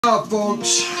Hello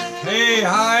folks, hey,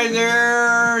 hi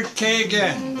there,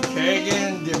 Kagan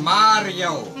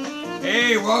DeMario.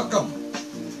 Hey, welcome.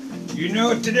 You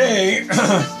know today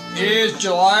is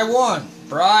July 1,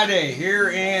 Friday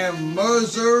here in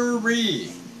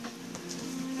Missouri.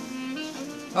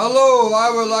 Hello, I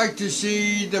would like to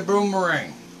see the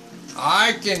boomerang.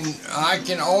 I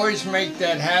can always make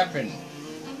that happen,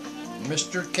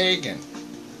 Mr. Kagan.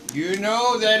 You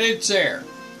know that it's there.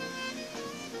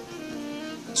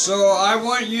 So I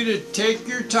want you to take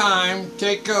your time,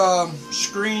 take a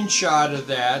screenshot of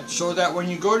that so that when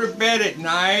you go to bed at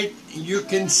night, you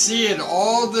can see it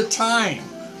all the time.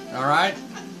 Alright?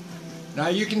 Now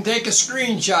you can take a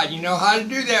screenshot. You know how to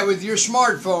do that with your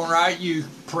smartphone, right? You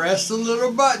press the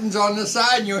little buttons on the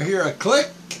side and you'll hear a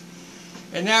click.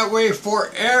 And that way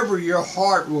forever your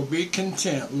heart will be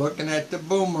content looking at the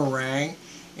boomerang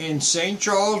in St.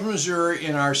 Charles, Missouri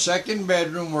in our second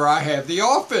bedroom where I have the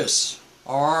office.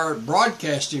 Our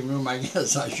broadcasting room, I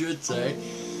guess I should say.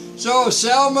 So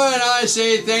Selma and I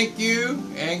say thank you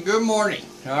and good morning,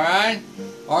 alright?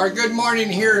 Or good morning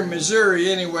here in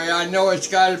Missouri anyway. I know it's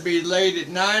got to be late at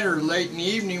night or late in the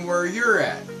evening where you're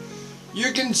at.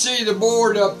 You can see the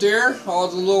board up there. All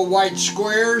the little white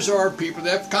squares are people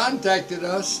that have contacted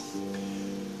us.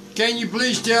 Can you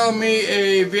please tell me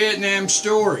a Vietnam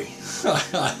story?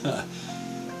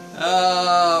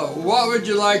 What would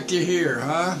you like to hear,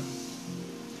 huh?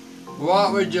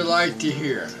 What would you like to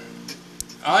hear?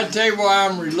 I'll tell you why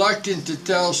I'm reluctant to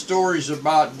tell stories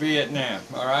about Vietnam,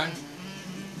 alright?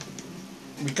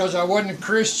 Because I wasn't a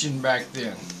Christian back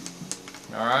then,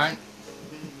 alright?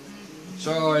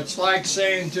 So it's like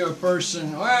saying to a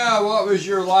person, well, what was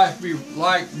your life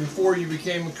like before you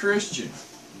became a Christian?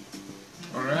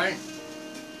 Alright?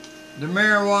 The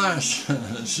marijuana,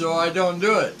 so I don't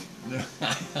do it.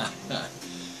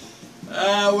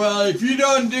 Well, if you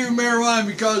don't do marijuana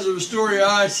because of a story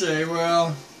I say,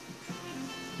 well,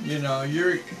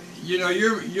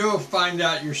 you'll find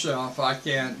out yourself. I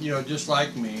can't, just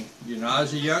like me. I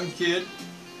was a young kid,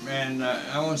 and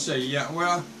I won't say young,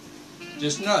 well,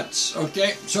 just nuts,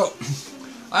 okay? So,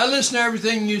 I listen to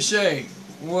everything you say.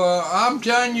 Well, I'm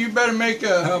telling you, you better make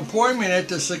an appointment at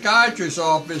the psychiatrist's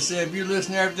office if you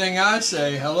listen to everything I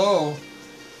say. Hello?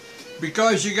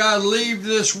 Because you got to leave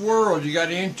this world. You got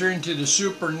to enter into the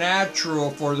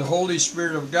supernatural for the Holy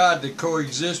Spirit of God to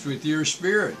coexist with your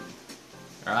spirit.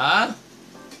 Huh?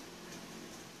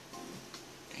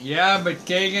 Yeah, but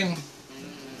Kagan,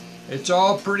 it's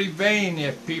all pretty vain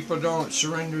if people don't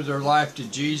surrender their life to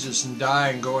Jesus and die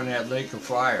and go in that lake of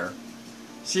fire.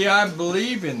 See, I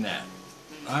believe in that.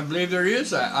 I believe there is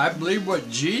that. I believe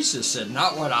what Jesus said,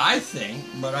 not what I think,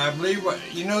 but I believe what,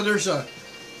 there's a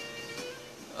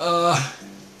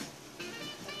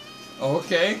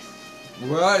okay,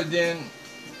 well then,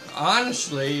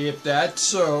 honestly, if that's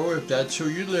so, if that's who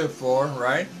you live for,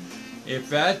 right? If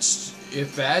that's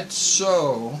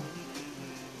so,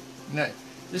 now,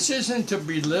 this isn't to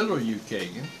belittle you,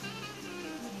 Kagan,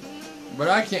 but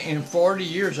I can't, in 40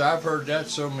 years, I've heard that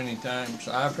so many times.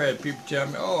 I've had people tell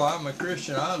me, oh, I'm a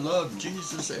Christian, I love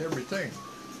Jesus, everything.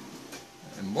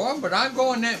 And boy, but I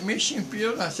go in that mission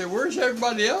field, I say, where's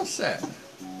everybody else at?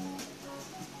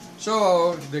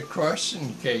 So, the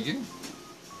question, Kagan.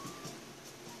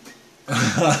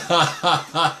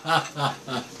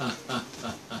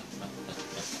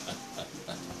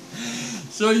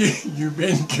 So you've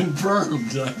been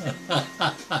confirmed.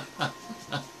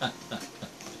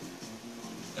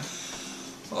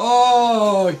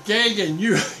 Oh, Kagan,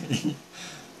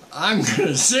 I'm going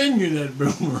to send you that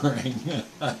boomerang.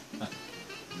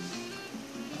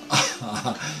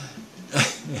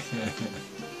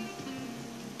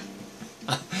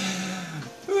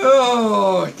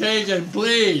 Oh, Kagan,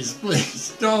 please,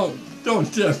 don't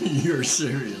tell me you're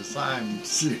serious. I'm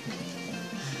serious.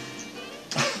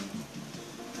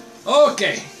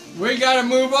 Okay, we gotta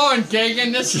move on,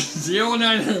 Kagan. This is the old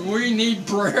night. We need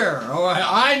prayer. Oh,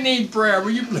 I need prayer. Will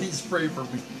you please pray for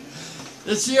me?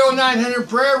 It's the 0900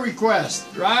 prayer request,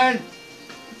 right?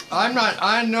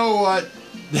 I know what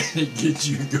gets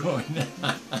you going.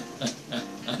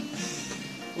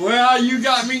 Well, you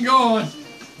got me going.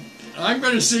 I'm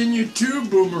going to send you 2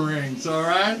 boomerangs,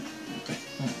 alright?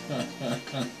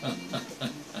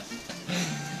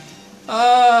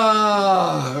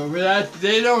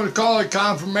 They don't call it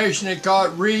confirmation, they call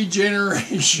it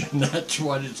regeneration. That's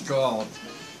what it's called.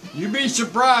 You'd be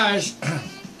surprised.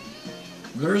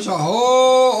 There's a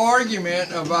whole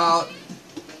argument about,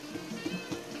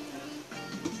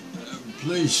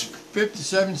 please,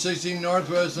 5716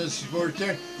 Northwest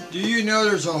 6410. Do you know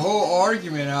there's a whole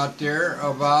argument out there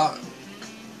about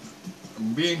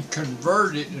being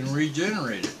converted and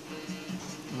regenerated.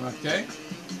 Okay?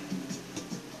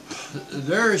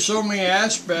 There are so many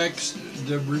aspects.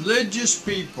 The religious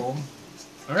people,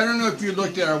 I don't know if you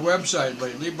looked at our website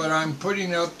lately, but I'm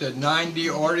putting up the 90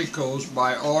 articles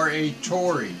by R.A.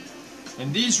 Torrey.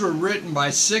 And these were written by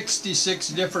 66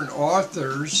 different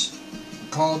authors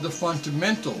called the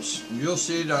Fundamentals. You'll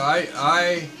see the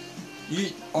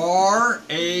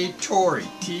R.A. Torrey,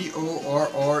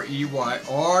 T-O-R-R-E-Y,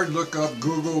 or look up,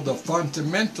 Google the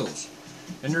Fundamentals.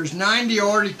 And there's 90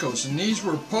 articles, and these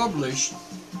were published,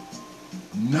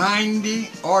 90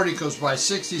 articles by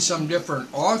 60-some different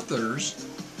authors,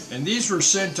 and these were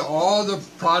sent to all the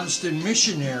Protestant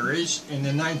missionaries in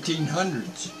the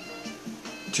 1900s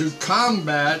to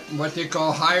combat what they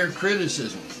call higher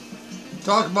criticism.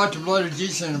 Talk about the blood of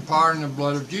Jesus and the power in the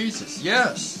blood of Jesus.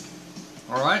 Yes.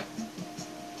 All right.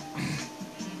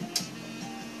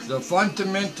 The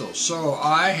Fundamentals. So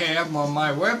I have on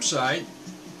my website,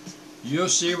 you'll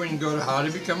see when you go to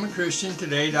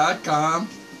howtobecomechristiantoday.com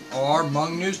or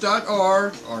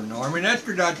mungnews.org or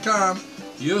normanedgar.com,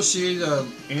 you'll see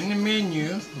in the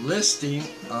menu listing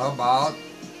about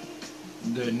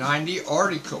the 90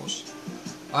 articles.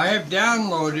 I have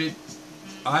downloaded,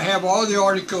 I have all the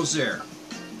articles there.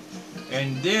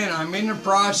 And then I'm in the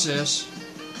process,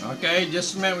 okay,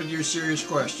 just a minute with your serious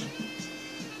question,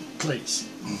 please.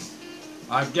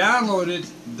 I've downloaded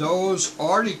those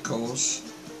articles,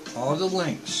 all the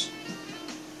links.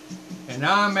 And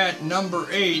now I'm at number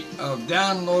 8 of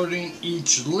downloading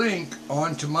each link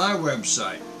onto my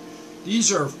website.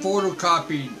 These are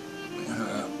photocopied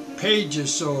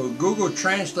pages, so Google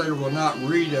Translator will not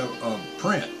read a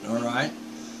print, all right?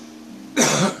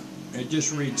 It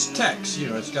just reads text, you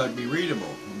know, it's got to be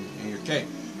readable. Okay,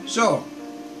 so,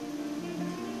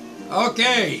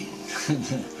 okay.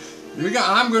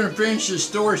 I'm going to finish this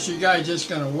story, so you guys just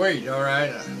going to wait, all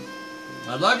right?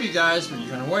 I love you guys, but you're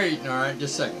going to wait, all right?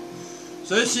 Just a second.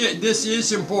 So this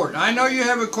is important. I know you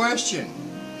have a question,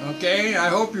 okay? I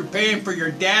hope you're paying for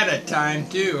your data time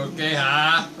too, okay?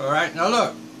 All right, now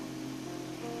look.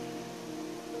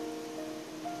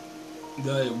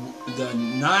 The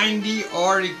 90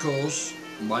 articles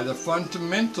by the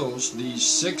Fundamentals, these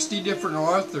 60 different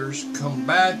authors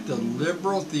combat the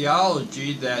liberal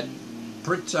theology that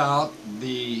puts out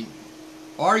the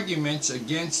arguments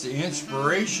against the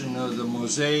inspiration of the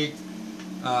Mosaic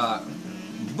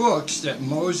books that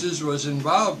Moses was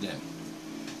involved in.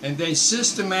 And they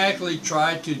systematically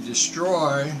try to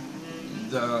destroy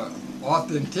the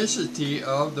authenticity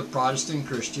of the Protestant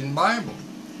Christian Bible.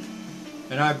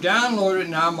 And I've downloaded,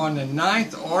 now I'm on the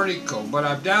 9th article, but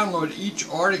I've downloaded each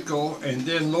article and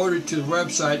then loaded to the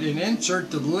website and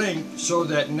insert the link so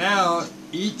that now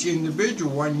each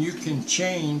individual one you can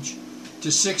change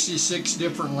to 66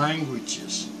 different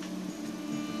languages.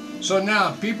 So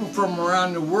now people from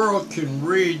around the world can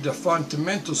read the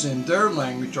Fundamentals in their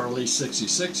language, or at least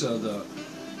 66 of the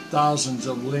thousands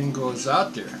of lingos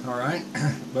out there, all right?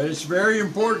 But it's very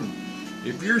important.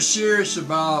 If you're serious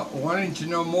about wanting to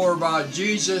know more about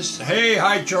Jesus, hey,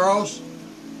 hi Charles,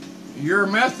 you're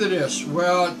a Methodist.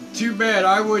 Well, too bad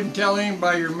I wouldn't tell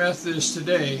anybody you're Methodist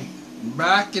today.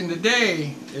 Back in the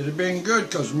day, it'd have been good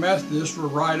because Methodists were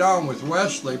right on with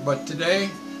Wesley, but today,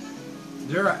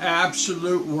 they're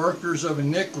absolute workers of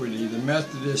iniquity. The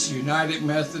Methodists, United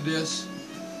Methodists.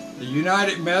 The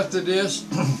United Methodists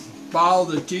follow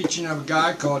the teaching of a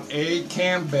guy called A.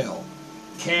 Campbell.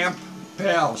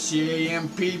 Campbell,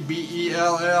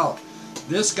 C-A-M-P-B-E-L-L.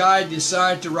 This guy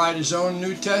decided to write his own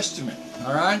New Testament,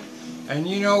 all right? And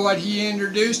you know what he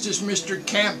introduced as Mr.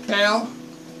 Campbell?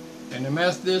 And the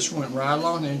Methodists went right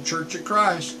along in Church of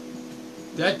Christ.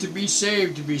 That to be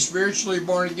saved, to be spiritually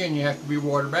born again, you have to be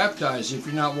water baptized. If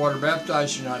you're not water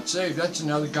baptized, you're not saved. That's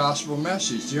another gospel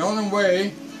message. The only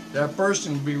way that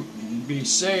person will be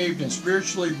saved and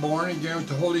spiritually born again with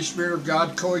the Holy Spirit of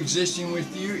God coexisting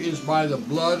with you is by the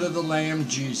blood of the Lamb,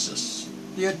 Jesus.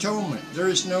 The atonement. There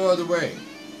is no other way.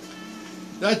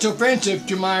 That's offensive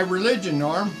to my religion,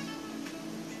 Norm.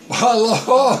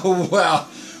 Hello. Well,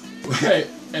 wait.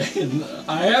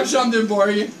 I have something for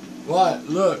you. What?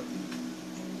 Look.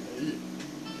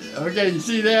 Okay, you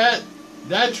see that?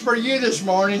 That's for you this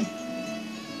morning.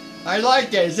 I like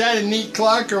that. Is that a neat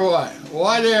clock or what?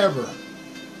 Whatever.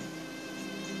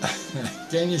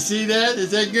 Can you see that?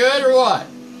 Is that good or what?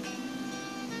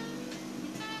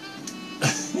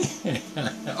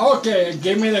 Okay,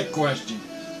 give me the question.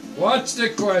 What's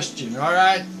the question, all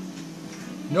right?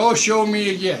 No, show me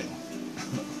again.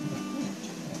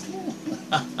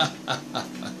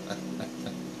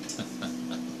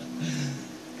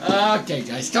 Okay,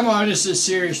 guys, come on, this is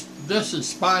serious. this is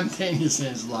Spontaneous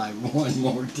Sense Live one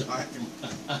more time.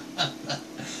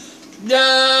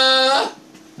 Duh!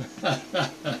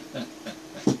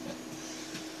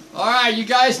 Alright, you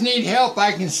guys need help,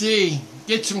 I can see.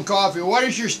 Get some coffee. What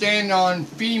is your stand on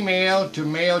female to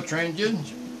male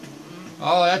transgender?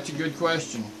 Oh, that's a good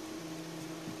question.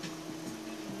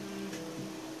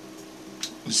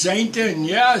 Satan,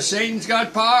 yeah, Satan's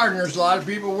got power, and there's a lot of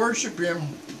people worship him.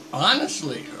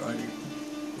 Honestly,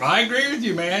 I agree with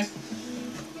you, man.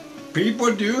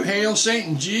 People do hail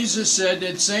Satan. Jesus said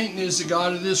that Satan is the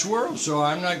god of this world, so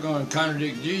I'm not going to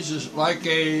contradict Jesus like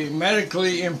a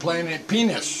medically implanted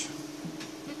penis.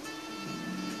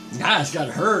 Nah, it's got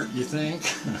to hurt, you think?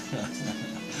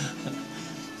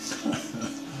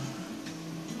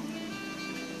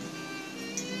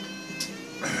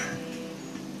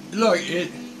 Look,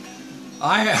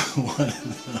 I have one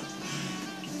of those.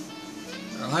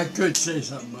 I could say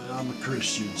something, but I'm a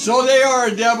Christian. So they are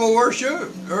a devil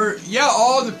worship, or yeah,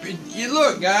 you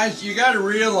look, guys, you got to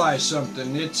realize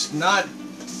something. It's not.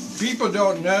 People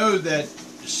don't know that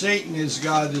Satan is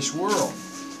God of this world.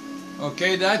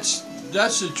 Okay, that's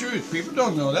the truth. People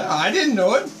don't know that. I didn't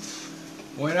know it.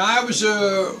 When I was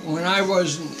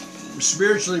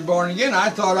spiritually born again, I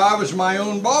thought I was my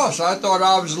own boss. I thought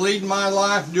I was leading my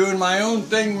life, doing my own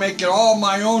thing, making all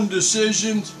my own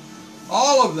decisions,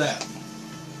 all of that.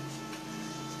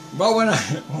 But when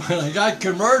I got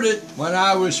converted, when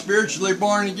I was spiritually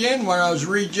born again, when I was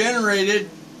regenerated,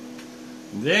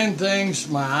 then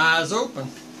my eyes open.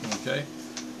 Okay?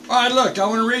 Alright, look, I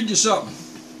want to read you something.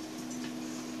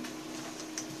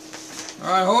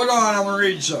 Alright, hold on, I want to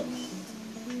read you something.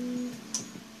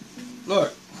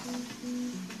 Look.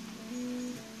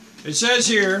 It says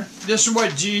here, this is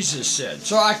what Jesus said.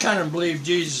 So I kind of believe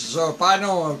Jesus. So if I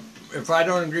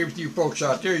don't agree with you folks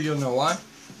out there, you'll know why.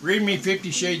 Read me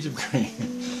 50 Shades of Grey.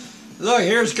 Look,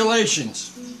 here's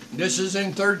Galatians. This is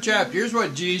in 3rd chapter. Here's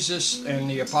what Jesus and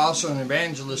the apostle and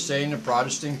evangelist say in the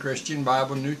Protestant Christian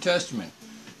Bible New Testament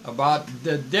about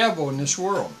the devil in this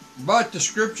world. But the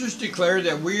scriptures declare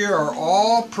that we are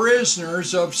all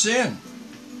prisoners of sin.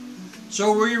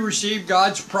 So we receive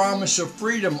God's promise of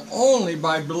freedom only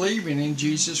by believing in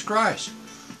Jesus Christ.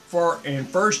 For in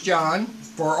 1 John,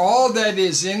 for all that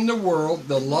is in the world,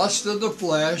 the lust of the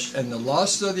flesh and the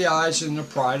lust of the eyes and the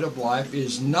pride of life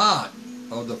is not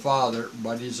of the Father,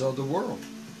 but is of the world.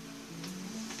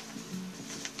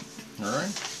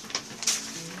 Alright?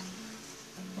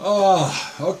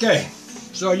 Oh, okay.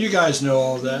 So you guys know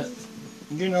all that.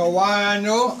 You know why I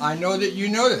know? I know that you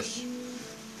know this.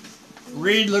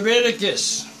 Read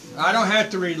Leviticus. I don't have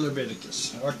to read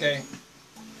Leviticus, okay?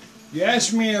 You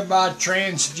asked me about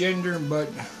transgender,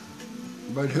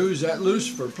 but who's that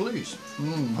Lucifer, please?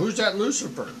 Who's that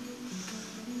Lucifer?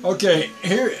 Okay,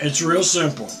 here, it's real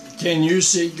simple. Can you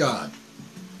see God?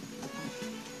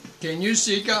 Can you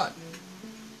see God?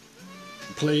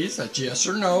 Please, that's yes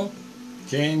or no.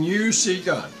 Can you see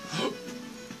God?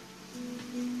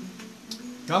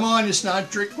 Come on, it's not a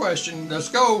trick question. Let's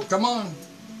go, come on.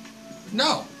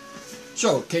 No.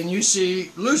 So, can you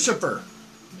see Lucifer?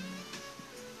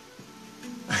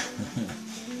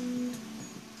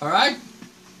 Alright?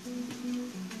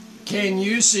 Can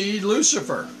you see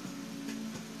Lucifer?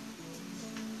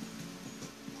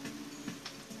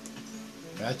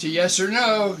 That's a yes or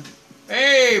no.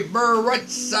 Hey,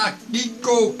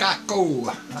 Baratsakiko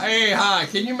Kako. Hey, hi.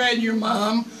 Can you imagine your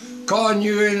mom calling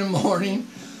you in the morning?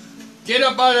 Get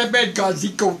up out of bed,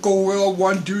 Kaziko Coel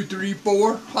 1, 2, 3,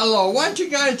 4. Hello, why don't you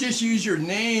guys just use your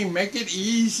name? Make it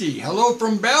easy. Hello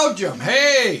from Belgium.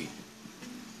 Hey!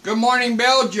 Good morning,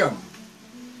 Belgium.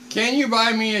 Can you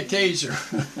buy me a taser?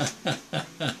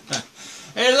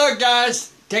 Hey, look,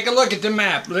 guys. Take a look at the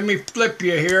map. Let me flip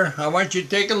you here. I want you to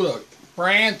take a look.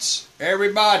 France,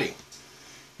 everybody.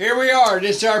 Here we are.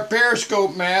 This is our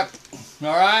Periscope map.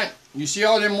 Alright? You see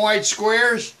all them white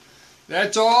squares?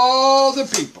 That's all the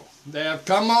people that have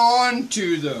come on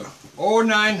to the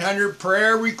 0900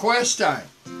 prayer request time.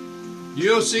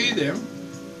 You'll see them.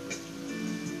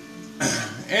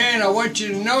 And I want you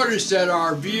to notice that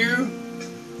our view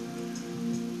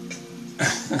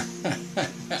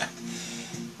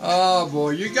oh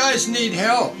boy, you guys need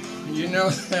help. You know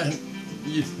that.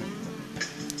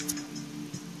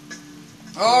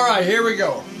 Alright, here we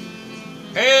go.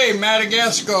 Hey,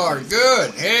 Madagascar.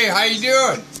 Good. Hey, how you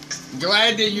doing?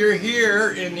 Glad that you're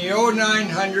here in the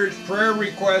 0900 prayer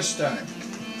request time.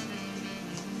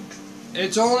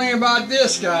 It's only about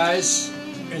this, guys.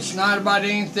 It's not about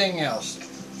anything else.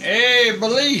 Hey,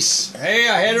 Belize. Hey,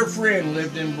 I had a friend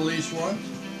lived in Belize once.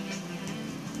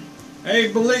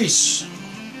 Hey, Belize.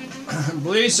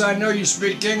 Belize, I know you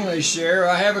speak English there.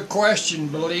 I have a question,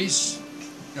 Belize.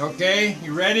 Okay,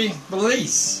 you ready?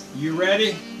 Belize, you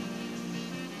ready?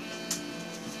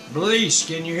 Belize,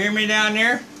 can you hear me down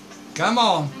there? Come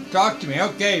on, talk to me.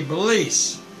 Okay,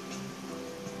 Belize.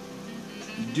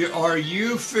 Are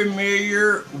you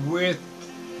familiar with,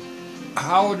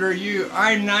 how old are you?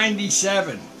 I'm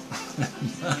 97.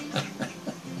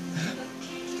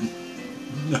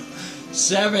 No,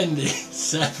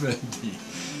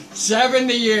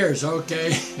 70 years,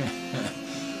 okay.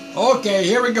 Okay,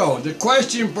 here we go. The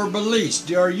question for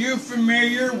Belize. Are you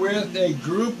familiar with a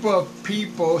group of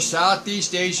people,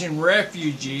 Southeast Asian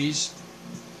refugees,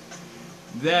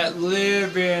 that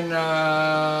live in,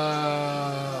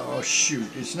 oh shoot,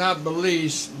 it's not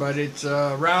Belize, but it's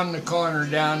around the corner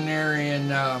down there in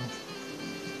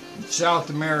South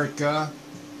America.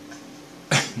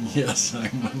 Yes,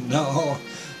 no.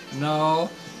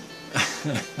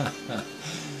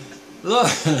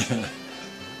 Look.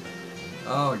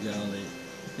 Oh, golly.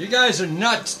 You guys are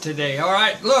nuts today, all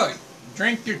right? Look,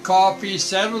 drink your coffee,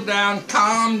 settle down,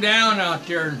 calm down out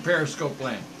there in Periscope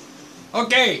land.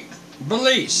 Okay,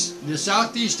 Belize, the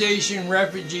Southeast Asian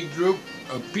refugee group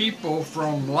of people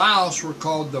from Laos were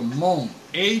called the Hmong,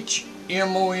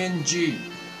 H-M-O-N-G.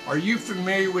 Are you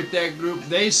familiar with that group?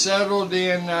 They settled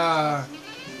in,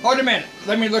 hold a minute,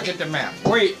 let me look at the map.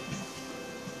 Wait.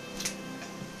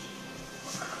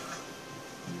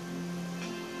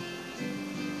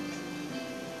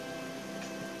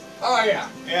 Oh yeah,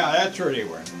 that's where they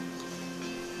were.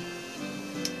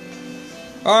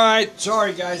 Alright,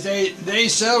 sorry guys, they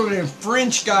settled in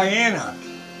French Guiana.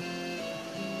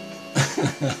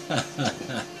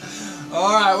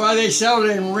 Alright, well they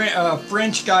settled in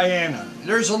French Guiana.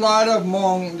 There's a lot of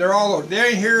Hmong,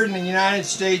 they're here in the United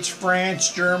States,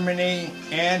 France, Germany,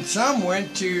 and some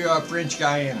went to French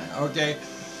Guiana, okay?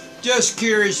 Just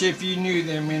curious if you knew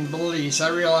them in Belize. I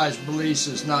realize Belize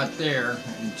is not there,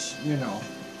 it's, you know.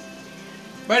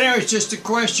 But anyway, it's just a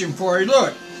question for you.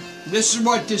 Look, this is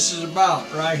what this is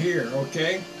about right here,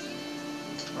 okay?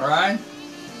 Alright?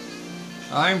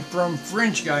 I'm from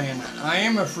French Guiana. I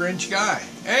am a French guy.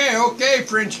 Hey, okay,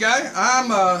 French guy.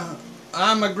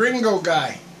 I'm a gringo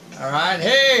guy. Alright?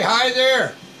 Hey, hi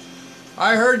there.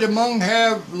 I heard the Hmong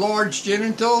have large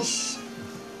genitals.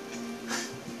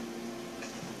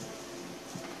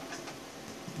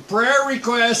 Prayer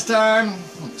request time.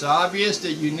 It's obvious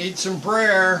that you need some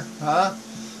prayer, huh?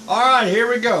 Alright, here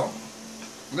we go.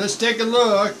 Let's take a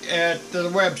look at the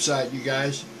website, you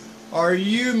guys. Are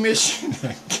you missing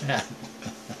a cat?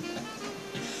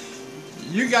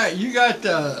 You got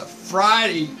the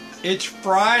Friday. It's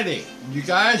Friday. You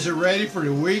guys are ready for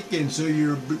the weekend, so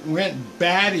you went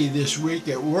batty this week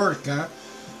at work, huh?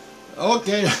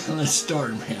 Okay, let's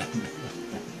start, man.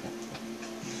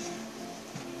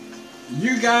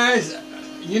 You guys,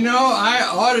 you know, I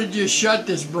ought to just shut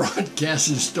this broadcast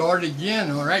and start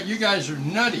again, alright? You guys are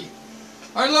nutty.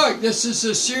 Alright, look, this is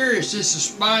serious, this is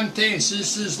spontaneous,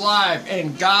 this is live,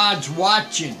 and God's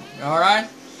watching, alright?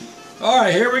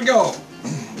 Alright, here we go.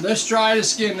 Let's try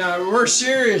this again. Now, we're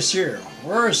serious here.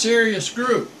 We're a serious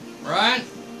group, right?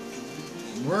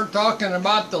 We're talking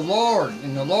about the Lord,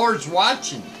 and the Lord's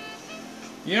watching.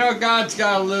 You know, God's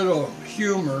got a little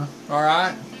humor,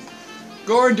 alright?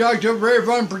 Go and talk to a prayer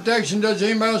fund protection. Does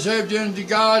anybody else have to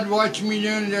God watch me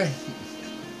doing today?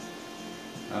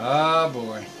 Oh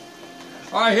boy.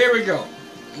 Alright, here we go.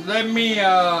 Let me,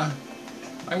 I'm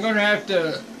going to have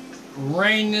to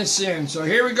rein this in. So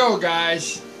here we go,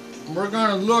 guys. We're going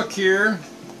to look here.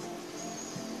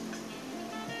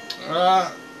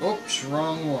 Oops,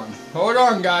 wrong one. Hold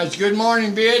on, guys. Good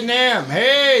morning, Vietnam.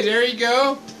 Hey, there you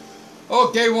go.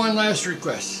 Okay, one last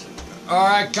request.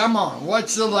 Alright, come on.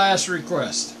 What's the last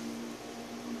request?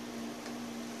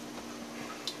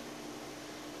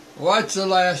 What's the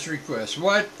last request?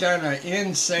 What kind of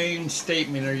insane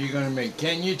statement are you going to make?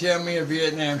 Can you tell me a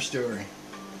Vietnam story?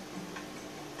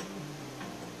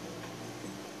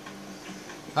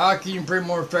 How can you pray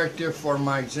more effective for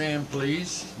my exam,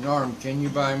 please? Norm, can you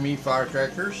buy me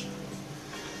firecrackers?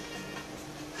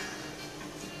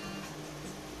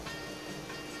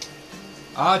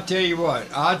 I'll tell you what.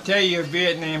 I'll tell you a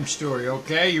Vietnam story,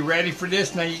 okay? You ready for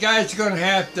this? Now, you guys are going to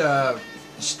have to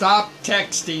stop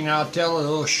texting. I'll tell a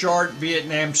little short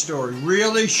Vietnam story.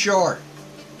 Really short.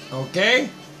 Okay?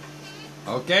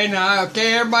 Okay, now,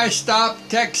 okay, everybody stop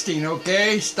texting,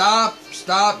 okay? Stop,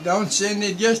 don't send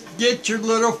it. Just get your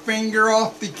little finger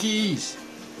off the keys.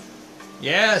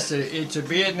 Yes, it's a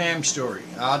Vietnam story.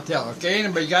 I'll tell, okay?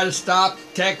 But you got to stop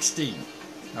texting.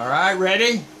 All right,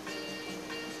 ready?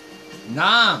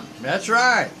 Nam, that's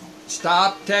right.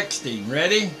 Stop texting.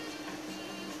 Ready?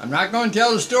 I'm not going to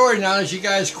tell the story now that you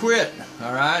guys quit.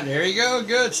 All right, there you go.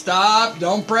 Good. Stop.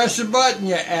 Don't press the button,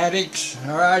 you addicts.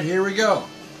 All right, here we go.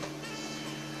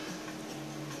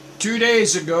 2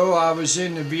 days ago, I was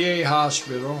in the VA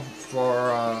hospital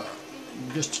for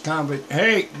just kind of a,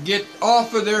 hey, get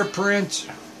off of there, Prince.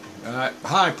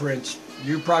 Hi, Prince.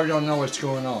 You probably don't know what's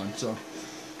going on. So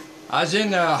I was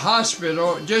in the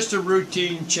hospital, just a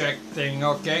routine check thing,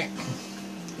 okay?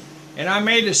 And I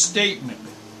made a statement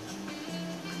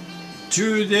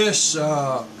to this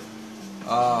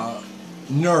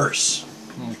nurse,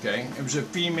 okay? It was a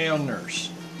female nurse.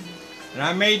 And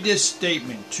I made this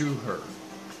statement to her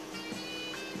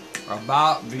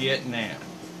about Vietnam,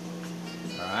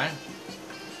 all right?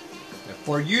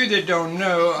 For you that don't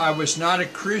know, I was not a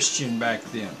Christian back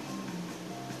then.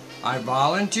 I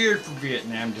volunteered for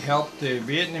Vietnam to help the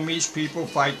Vietnamese people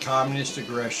fight communist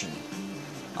aggression.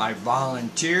 I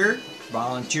volunteered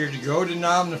to go to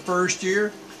Nam the first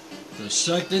year. The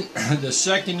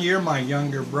second year, my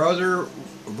younger brother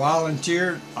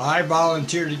volunteered. I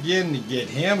volunteered again to get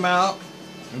him out.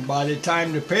 And by the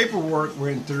time the paperwork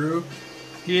went through,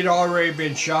 he had already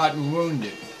been shot and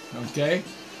wounded. Okay?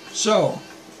 So,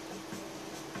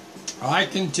 I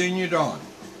continued on.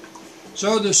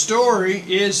 So the story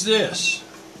is this.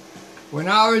 When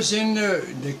I was in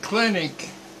the clinic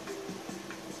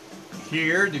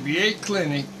here, the VA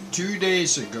clinic, 2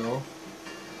 days ago,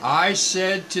 I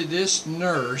said to this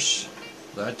nurse,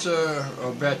 that's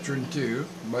a veteran too,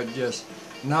 but just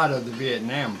not of the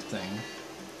Vietnam thing.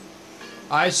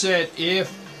 I said,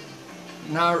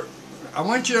 now I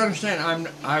want you to understand,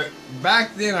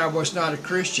 back then I was not a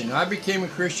Christian. I became a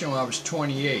Christian when I was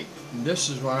 28. And this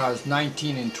is when I was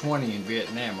 19 and 20 in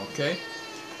Vietnam, okay?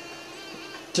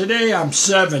 Today I'm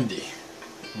 70.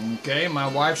 Okay, my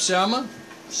wife Selma,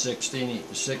 69.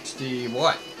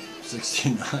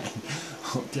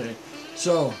 Okay,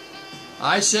 so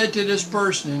I said to this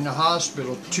person in the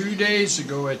hospital 2 days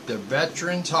ago at the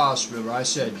Veterans Hospital, I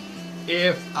said,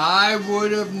 if I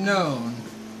would have known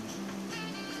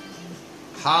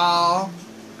how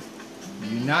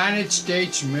United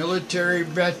States military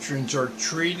veterans are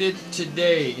treated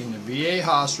today in the VA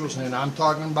hospitals, and I'm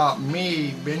talking about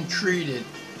me being treated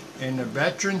in the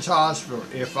Veterans Hospital,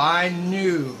 if I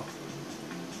knew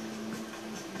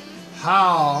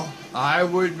how I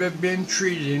would have been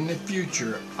treated in the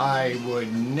future, I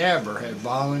would never have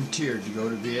volunteered to go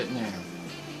to Vietnam.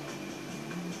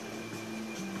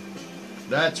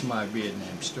 That's my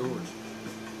Vietnam story.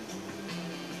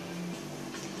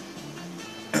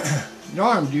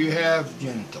 Norm, do you have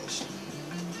genitals?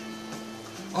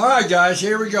 Alright guys,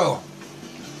 here we go.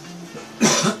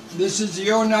 This is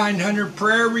the 0900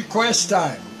 prayer request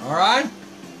time. Alright?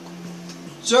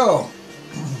 So,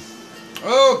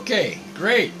 okay,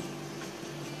 great.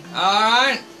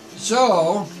 Alright,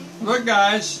 so, look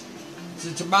guys,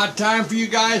 it's about time for you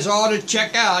guys all to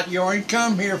check out. You only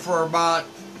come here for about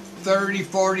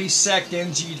 30-40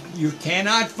 seconds. You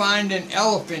cannot find an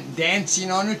elephant dancing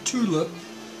on a tulip.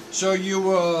 So you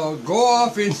will go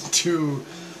off into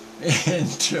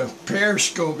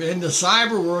Periscope, in the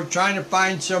cyber world, trying to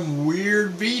find some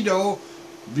weird video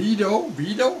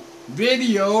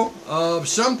of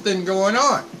something going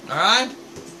on. Alright?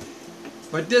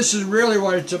 But this is really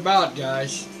what it's about,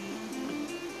 guys.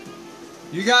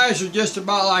 You guys are just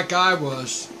about like I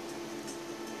was.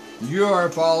 You are a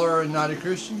follower and not a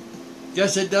Christian.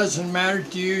 Guess it doesn't matter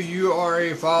to you. You are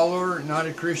a follower, not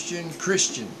a Christian.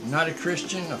 Christian, not a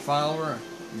Christian, a follower.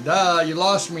 Duh, you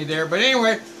lost me there. But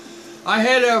anyway, I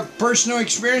had a personal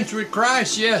experience with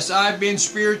Christ. Yes, I've been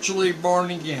spiritually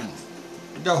born again.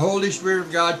 The Holy Spirit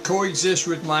of God coexists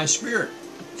with my spirit.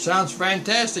 Sounds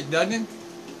fantastic, doesn't it?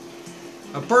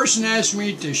 A person asked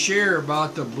me to share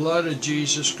about the blood of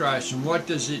Jesus Christ and what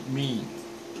does it mean.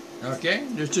 Okay,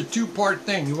 it's a two-part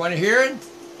thing. You want to hear it?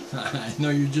 I know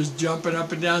you're just jumping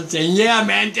up and down saying, yeah,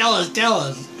 man, tell us.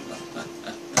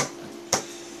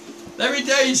 Let me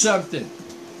tell you something.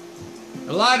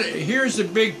 Here's the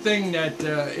big thing that,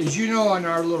 as you know on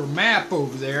our little map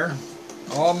over there,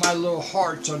 all my little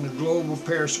hearts on the global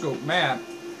Periscope map,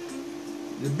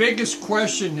 the biggest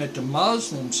question that the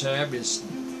Muslims have is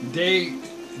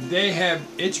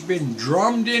it's been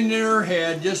drummed into their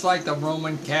head, just like the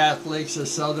Roman Catholics, the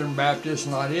Southern Baptists,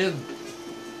 and all that.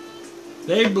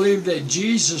 They believe that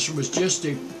Jesus was just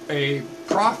a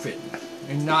prophet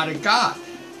and not a God.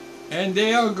 And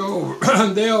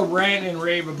they'll rant and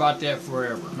rave about that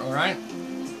forever, alright?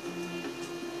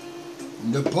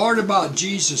 The part about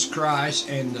Jesus Christ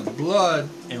and the blood,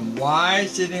 and why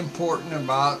is it important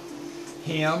about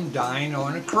Him dying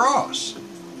on a cross?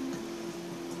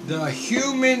 The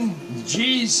human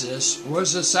Jesus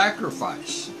was a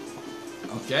sacrifice.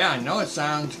 Okay, I know it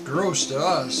sounds gross to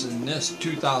us in this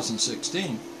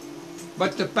 2016,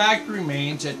 but the fact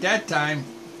remains at that time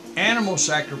animal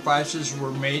sacrifices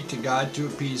were made to God to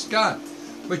appease God.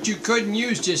 But you couldn't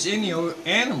use just any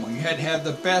animal. You had to have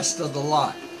the best of the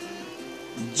lot.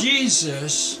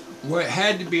 Jesus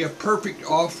had to be a perfect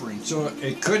offering, so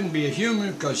it couldn't be a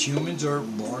human because humans are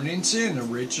born in sin,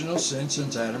 original sin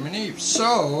since Adam and Eve.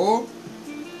 So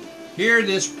here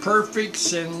this perfect,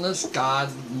 sinless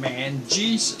God-man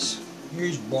Jesus.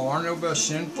 He's born of a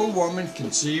sinful woman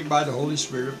conceived by the Holy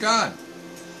Spirit of God.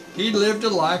 He lived a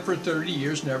life for 30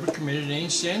 years, never committed any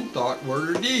sin, thought,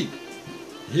 word, or deed.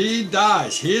 He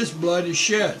dies. His blood is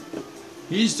shed.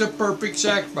 He's the perfect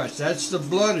sacrifice. That's the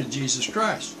blood of Jesus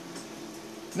Christ.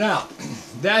 Now,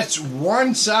 that's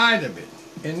one side of it.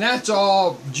 And that's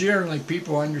all generally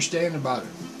people understand about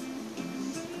it.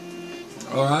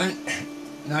 Alright?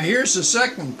 Now here's the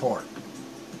second part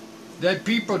that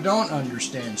people don't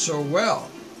understand so well.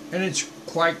 And it's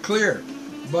quite clear.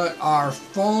 But our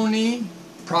phony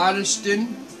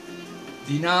Protestant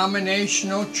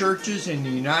denominational churches in the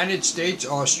United States,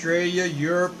 Australia,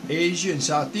 Europe, Asia, and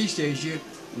Southeast Asia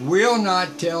will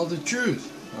not tell the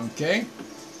truth. Okay?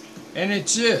 And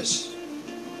it's this.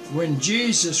 When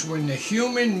the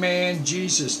human man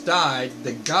Jesus died,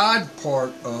 the God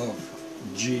part of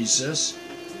Jesus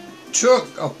took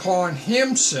upon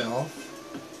himself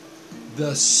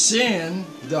the sin,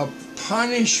 the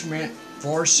punishment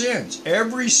for sins.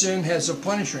 Every sin has a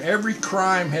punishment. Every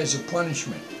crime has a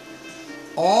punishment.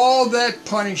 All that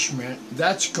punishment,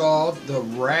 that's called the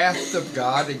wrath of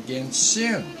God against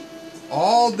sin.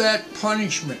 All that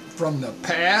punishment from the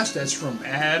past, that's from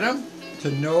Adam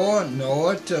to Noah,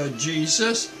 Noah to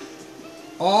Jesus,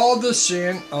 all the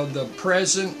sin of the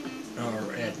present,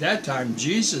 or at that time,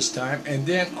 Jesus' time, and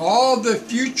then all the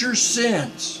future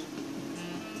sins.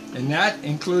 And that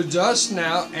includes us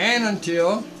now and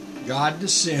until God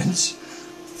descends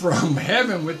from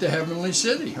heaven with the heavenly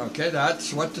city. Okay,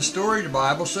 that's what the story of the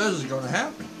Bible says is going to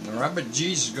happen. All right, but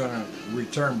Jesus is going to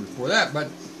return before that. But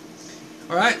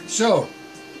all right, so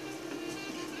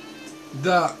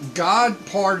the God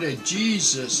part of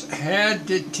Jesus had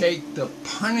to take the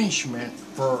punishment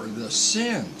for the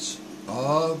sins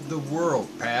of the world,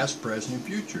 past, present, and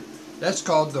future. That's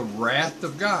called the wrath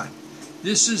of God.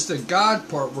 This is the God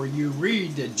part where you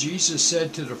read that Jesus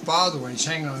said to the Father when he's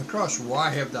hanging on the cross,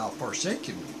 "Why have thou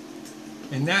forsaken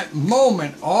me?" In that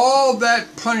moment, all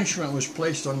that punishment was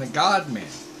placed on the God-man.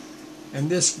 And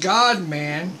this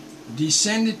God-man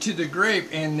descended to the grave,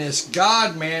 and this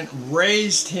God-man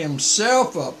raised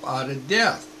himself up out of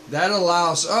death. That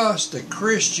allows us, the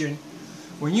Christian,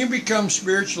 when you become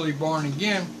spiritually born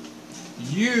again,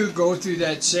 you go through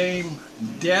that same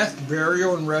death,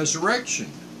 burial, and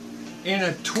resurrection. In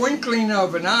a twinkling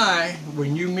of an eye,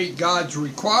 when you meet God's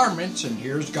requirements, and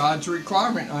here's God's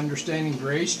requirement, understanding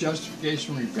grace,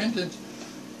 justification, repentance,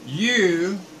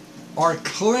 you are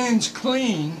cleansed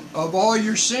clean of all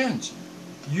your sins.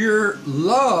 You're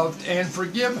loved and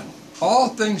forgiven. All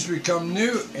things become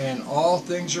new, and all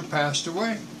things are passed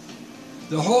away.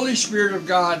 The Holy Spirit of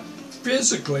God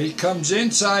physically comes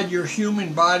inside your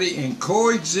human body and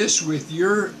coexists with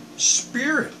your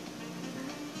spirit.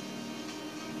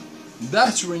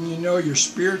 That's when you know you're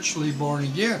spiritually born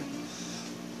again.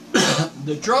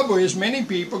 The trouble is many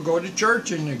people go to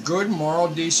church and they're good, moral,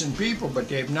 decent people, but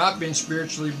they have not been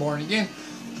spiritually born again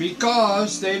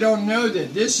because they don't know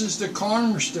that this is the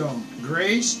cornerstone: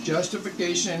 grace,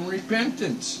 justification, and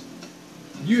repentance.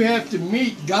 You have to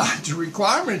meet God's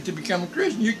requirement to become a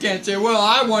Christian. You can't say, well,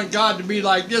 I want God to be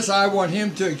like this. I want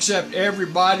Him to accept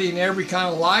everybody and every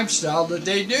kind of lifestyle that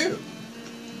they do.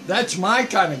 That's my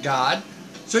kind of God.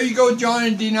 So you go join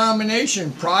a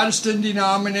denomination, Protestant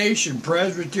denomination,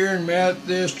 Presbyterian,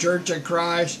 Methodist, Church of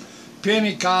Christ,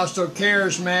 Pentecostal,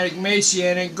 Charismatic,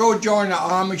 Messianic. Go join the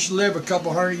Amish, live a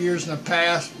couple hundred years in the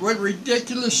past. What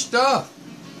ridiculous stuff.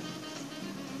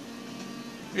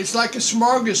 It's like a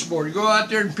smorgasbord. You go out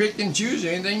there and pick and choose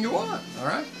anything you want, all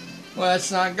right? Well,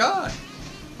 that's not God,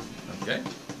 okay?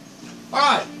 All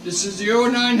right, this is the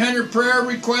 0900 prayer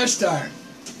request time.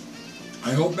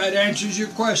 I hope that answers your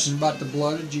question about the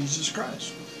blood of Jesus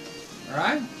Christ. All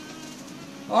right?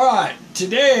 All right,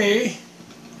 today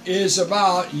is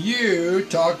about you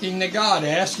talking to God,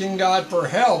 asking God for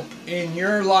help in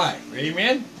your life.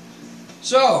 Amen?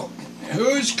 So,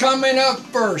 who's coming up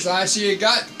first? I see you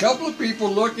got a couple of people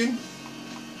looking.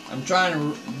 I'm trying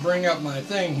to bring up my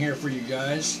thing here for you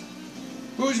guys.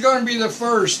 Who's going to be the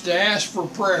first to ask for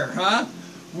prayer, huh?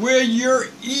 Will your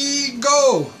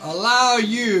ego allow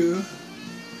you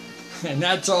And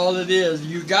that's all it is.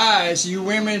 You guys, you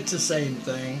women, it's the same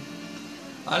thing.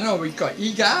 I know we call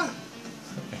Iga.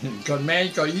 Because man,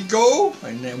 you call ego,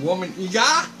 and then woman,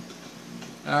 Iga.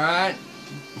 Alright,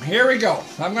 here we go.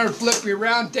 I'm going to flip you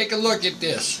around and take a look at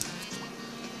this.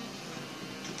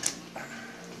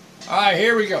 Alright,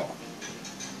 here we go.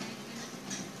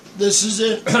 This is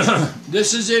in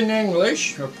this is in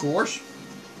English, of course,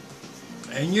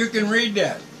 and you can read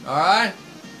that. All right,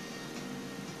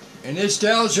 and this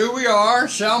tells who we are.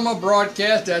 Selma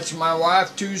Broadcast. That's my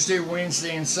wife. Tuesday,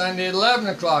 Wednesday, and Sunday, 11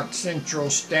 o'clock Central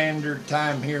Standard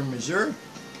Time here in Missouri.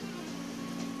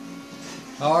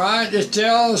 All right, this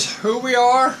tells who we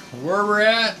are, where we're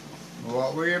at,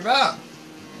 what we're about.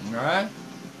 All right,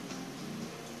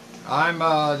 I'm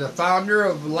the founder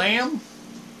of Lamb.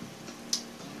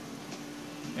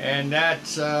 And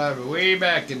that's way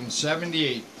back in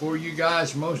 '78, before you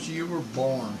guys, most of you were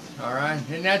born. Alright,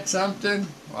 isn't that something?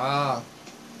 Wow.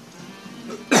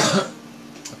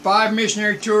 5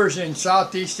 missionary tours in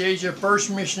Southeast Asia. First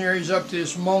missionaries up to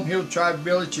this Hmong Hill tribe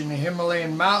village in the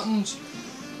Himalayan mountains.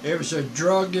 It was a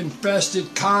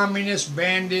drug-infested communist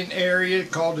abandoned area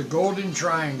called the Golden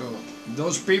Triangle.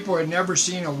 Those people had never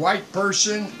seen a white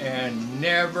person and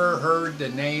never heard the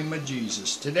name of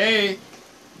Jesus. Today,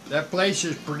 that place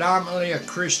is predominantly a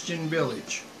Christian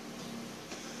village.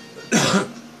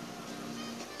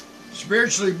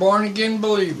 Spiritually born-again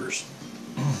believers.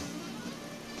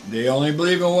 They only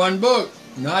believe in one book,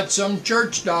 not some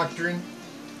church doctrine.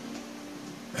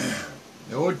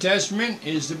 The Old Testament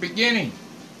is the beginning.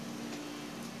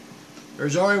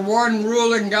 There's only one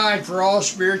rule and guide for all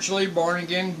spiritually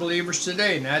born-again believers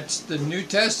today, and that's the New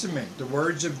Testament, the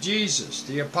words of Jesus,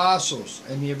 the apostles,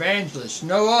 and the evangelists.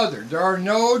 No other. There are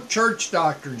no church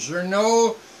doctrines. There are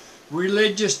no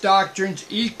religious doctrines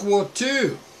equal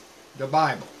to the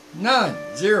Bible. None.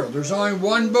 Zero. There's only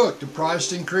one book. The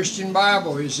Protestant Christian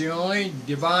Bible is the only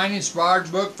divine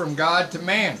inspired book from God to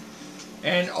man.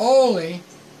 And only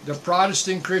the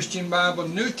Protestant Christian Bible,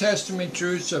 New Testament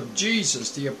truths of Jesus,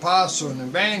 the apostle and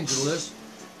evangelist,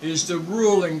 is the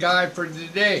rule and guide for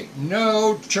today.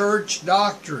 No church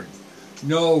doctrine.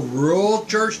 No rural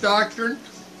church doctrine.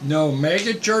 No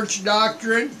mega church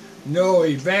doctrine. No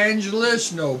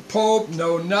evangelist. No pope.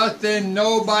 No nothing.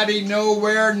 Nobody.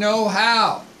 Nowhere. No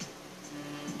how.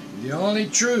 The only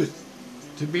truth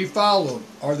to be followed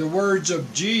are the words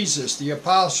of Jesus, the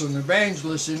apostle and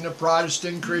evangelist, in the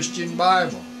Protestant Christian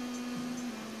Bible.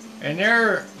 And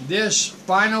there, this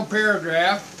final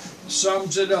paragraph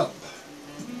sums it up.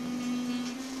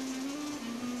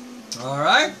 All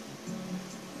right?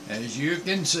 As you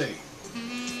can see.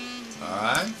 All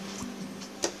right?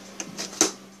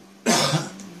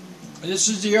 This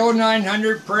is the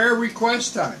 0900 prayer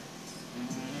request time.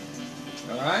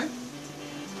 All right?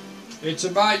 It's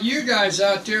about you guys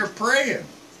out there praying.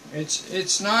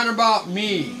 It's not about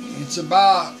me. It's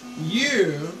about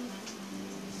you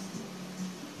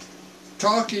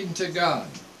talking to God,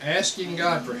 asking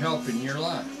God for help in your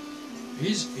life.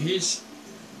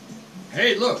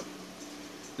 Hey, look,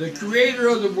 the creator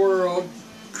of the world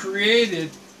created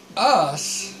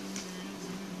us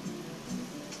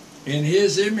in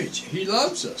his image. He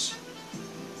loves us.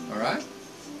 All right?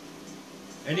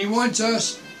 And he wants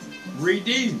us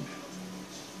redeemed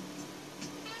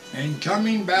and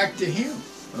coming back to him.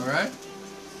 All right?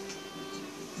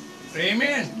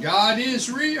 Amen. God is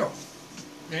real.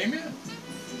 Amen.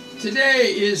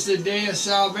 Today is the day of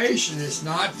salvation. It's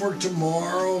not for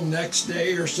tomorrow, next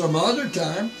day, or some other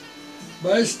time,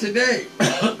 but it's today.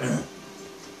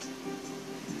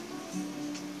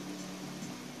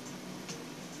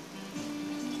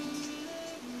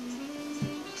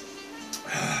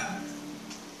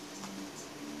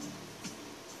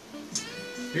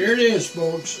 Here it is,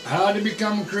 folks.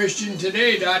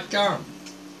 HowToBecomeAChristianToday.com.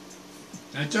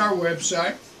 That's our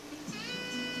website.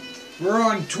 We're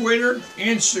on Twitter,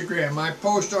 Instagram. I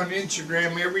post on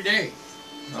Instagram every day.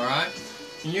 Alright?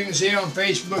 And you can see it on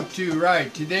Facebook too,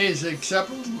 right? Today is the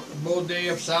acceptable day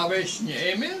of salvation.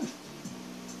 Amen?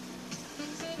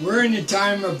 We're in the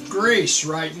time of grace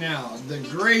right now. The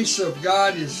grace of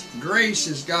God is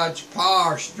God's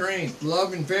power, strength,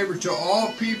 love, and favor to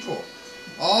all people.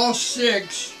 All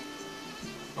 6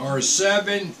 or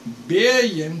 7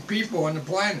 billion people on the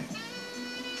planet.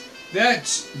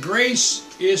 That's grace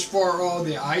is for all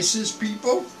the ISIS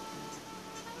people,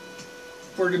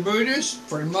 for the Buddhists,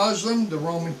 for the Muslim, the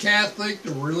Roman Catholic,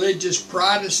 the religious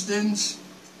Protestants,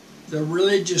 the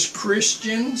religious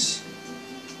Christians,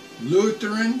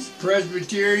 Lutherans,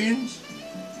 Presbyterians,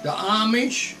 the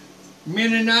Amish,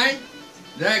 Mennonite.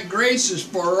 That grace is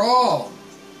for all.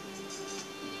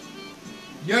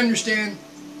 You understand?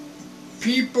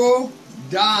 people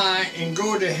die and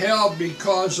go to hell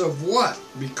because of what?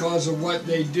 Because of what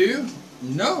they do?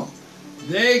 No.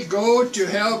 They go to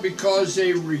hell because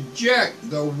they reject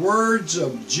the words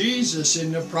of Jesus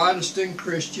in the Protestant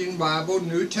Christian Bible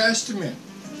New Testament.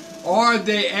 Or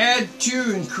they add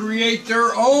to and create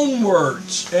their own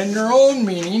words and their own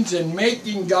meanings and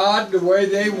making God the way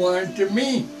they want it to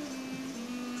mean.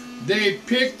 They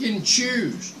pick and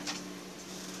choose.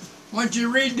 I want you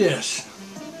to read this.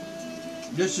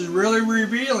 This is really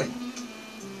revealing.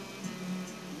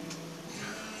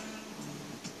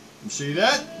 You see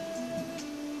that?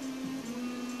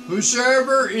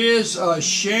 Whosoever is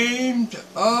ashamed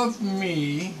of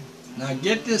me, now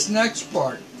get this next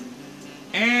part,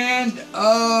 and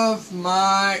of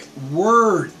my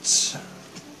words.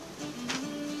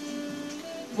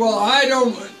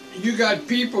 Well, you got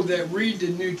people that read the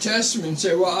New Testament and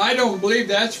say, well, I don't believe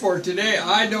that's for today.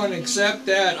 I don't accept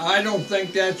that. I don't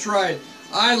think that's right.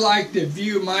 I like the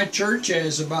view my church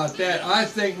has about that. I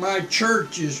think my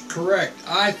church is correct.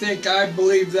 I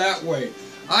believe that way.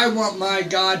 I want my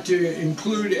God to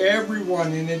include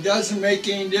everyone, and it doesn't make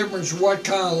any difference what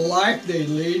kind of life they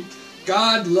lead.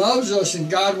 God loves us, and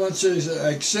God wants us to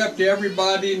accept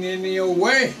everybody in any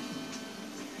way.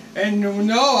 And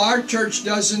no, our church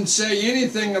doesn't say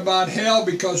anything about hell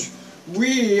because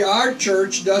our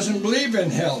church doesn't believe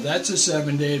in hell. That's a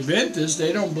Seventh-day Adventist.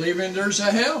 They don't believe there's a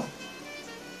hell.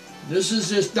 This is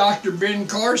this Dr. Ben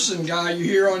Carson guy you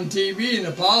hear on TV in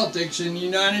the politics in the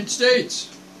United States.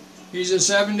 He's a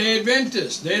Seventh-day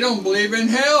Adventist. They don't believe in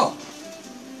hell.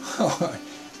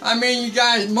 I mean, you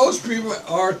guys, most people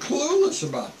are clueless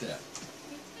about that.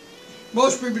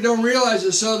 Most people don't realize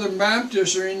that Southern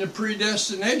Baptists are into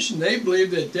predestination. They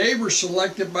believe that they were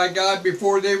selected by God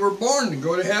before they were born to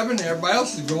go to heaven. Everybody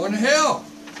else is going to hell.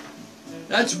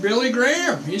 That's Billy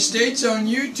Graham. He states on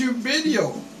YouTube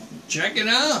video. Check it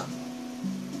out.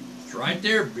 It's right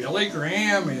there, Billy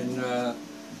Graham and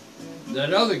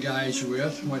that other guy he's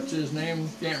with. What's his name?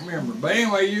 Can't remember. But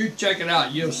anyway, you check it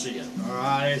out. You'll see it. All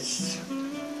right.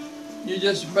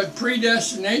 But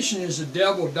predestination is a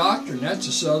devil doctrine. That's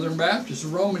a Southern Baptist. The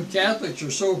Roman Catholics are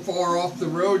so far off the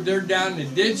road, they're down the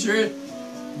ditch.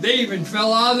 They even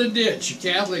fell out of the ditch.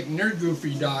 The Catholic and their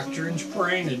goofy doctrines,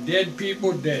 praying to dead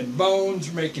people, dead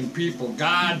bones, making people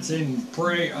gods and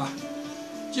pray.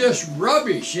 Just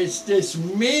rubbish. It's this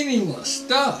meaningless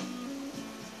stuff.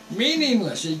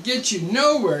 Meaningless. It gets you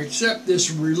nowhere except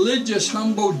this religious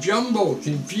humbo jumbo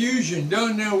confusion.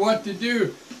 Don't know what to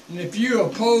do. And if you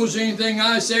oppose anything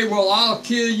I say, well, I'll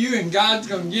kill you and God's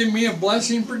going to give me a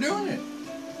blessing for doing it.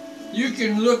 You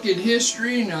can look at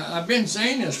history, and I've been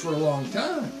saying this for a long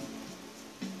time.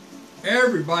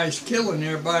 Everybody's killing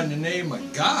everybody in the name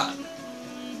of God.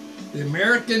 The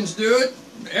Americans do it.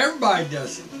 Everybody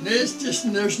does it.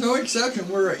 There's no exception.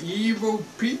 We're an evil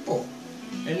people.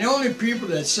 And the only people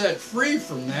that set free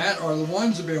from that are the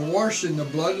ones that have been washed in the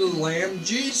blood of the Lamb,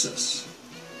 Jesus.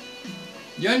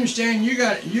 You understand? You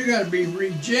got to be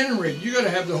regenerate. You got to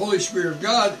have the Holy Spirit of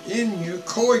God in you,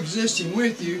 coexisting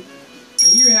with you,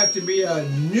 and you have to be a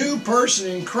new person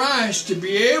in Christ to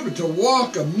be able to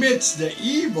walk amidst the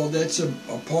evil that's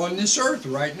upon this earth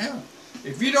right now.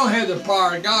 If you don't have the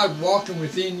power of God walking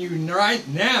within you right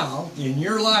now in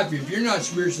your life, if you're not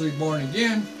spiritually born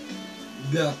again,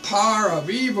 the power of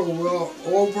evil will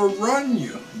overrun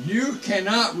you. You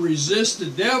cannot resist the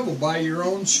devil by your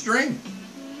own strength.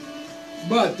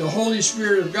 But the Holy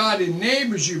Spirit of God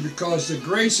enables you because the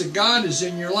grace of God is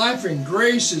in your life, and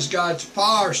grace is God's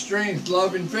power, strength,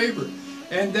 love, and favor.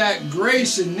 And that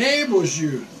grace enables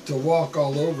you to walk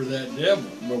all over that devil.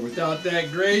 But without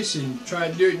that grace and try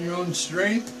to do it in your own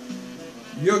strength,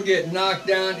 you'll get knocked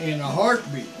down in a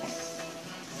heartbeat.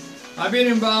 I've been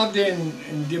involved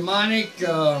in demonic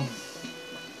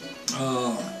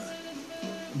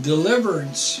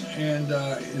deliverance, and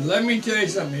let me tell you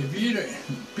something. If you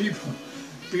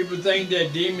people think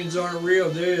that demons aren't real,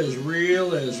 they're as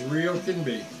real can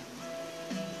be.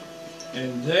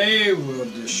 And they will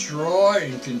destroy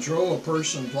and control a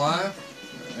person's life.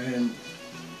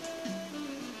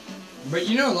 But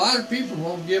you know, a lot of people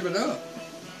won't give it up.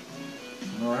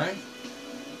 All right?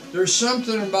 There's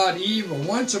something about evil.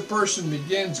 Once a person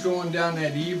begins going down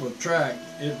that evil track,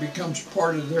 it becomes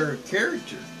part of their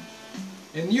character.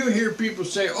 And you hear people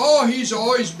say, oh, he's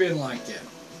always been like that.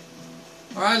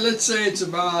 All right, let's say it's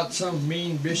about some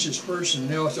mean, vicious person.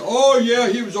 They'll say, oh, yeah,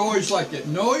 he was always like that.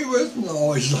 No, he wasn't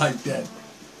always like that.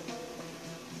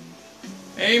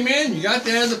 Amen. You got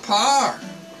to have the power.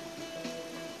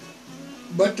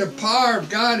 But the power of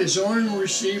God is only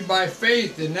received by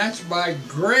faith, and that's by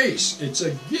grace. It's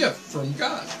a gift from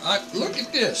God. Look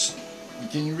at this.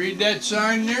 Can you read that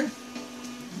sign there?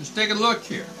 Let's take a look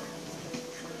here.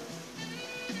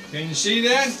 Can you see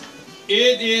that?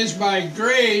 It is by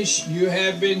grace you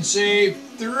have been saved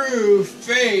through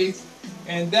faith,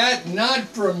 and that not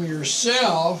from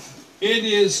yourself. It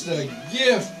is the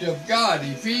gift of God.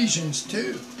 Ephesians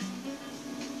 2.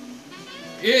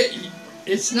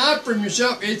 It's not from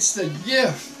yourself. It's the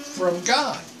gift from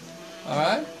God. All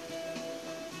right?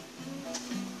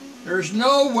 There's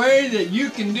no way that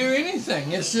you can do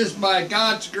anything. It's just by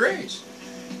God's grace.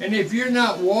 And if you're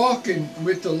not walking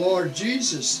with the Lord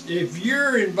Jesus, if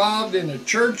you're involved in a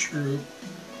church group,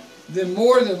 then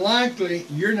more than likely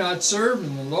you're not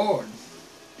serving the Lord.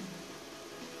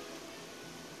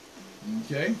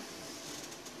 Okay?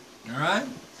 All right?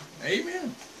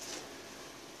 Amen.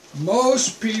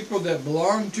 Most people that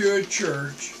belong to a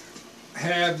church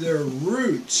have their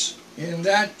roots in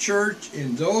that church,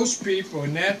 in those people,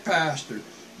 in that pastor.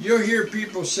 You'll hear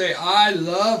people say, I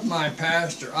love my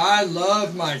pastor. I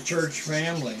love my church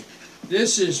family.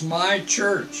 This is my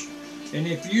church. And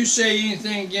if you say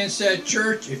anything against that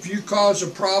church, if you cause a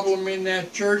problem in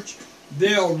that church,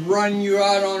 they'll run you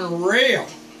out on a rail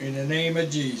in the name of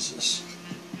Jesus.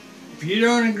 If you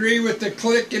don't agree with the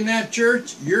clique in that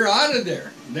church, you're out of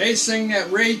there. They sing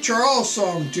that Ray Charles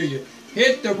song to you.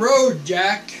 Hit the road,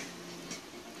 Jack.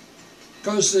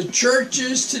 Because the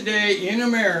churches today in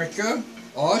America,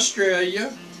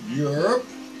 Australia, Europe,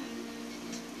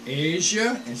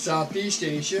 Asia, and Southeast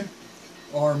Asia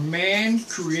are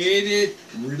man-created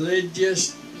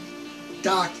religious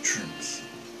doctrines.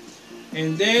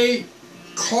 And they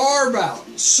carve out,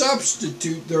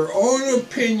 substitute their own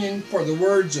opinion for the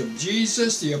words of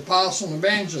Jesus, the apostle and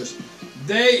evangelist.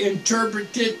 They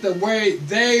interpret it the way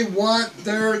they want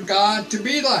their God to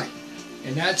be like.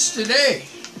 And that's today.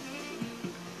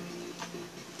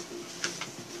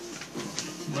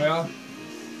 Well,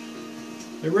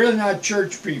 they're really not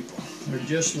church people. They're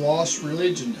just lost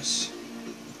religionists.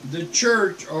 The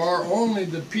church are only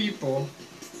the people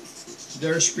that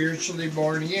are spiritually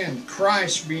born again.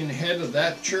 Christ being the head of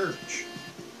that church.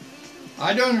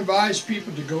 I don't advise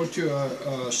people to go to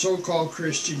a so-called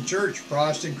Christian church,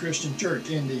 Protestant Christian church,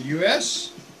 in the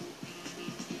U.S.,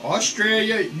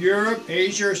 Australia, Europe,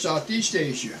 Asia, or Southeast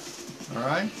Asia. All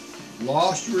right?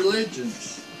 Lost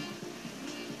religions.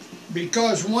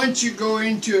 Because once you go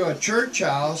into a church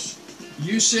house,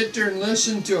 you sit there and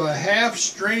listen to a half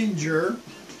stranger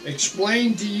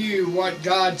explain to you what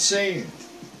God's saying.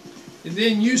 And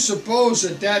then you suppose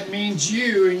that that means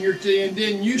you, and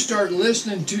then you start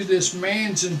listening to this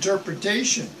man's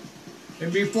interpretation.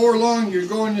 And before long, you're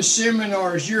going to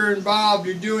seminars, you're involved,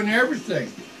 you're doing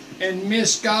everything, and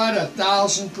miss God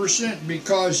 1,000%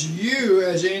 because you,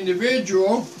 as an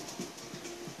individual,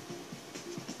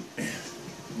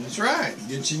 that's right, it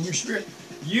gets in your spirit.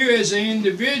 You, as an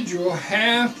individual,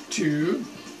 have to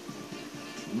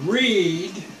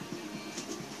read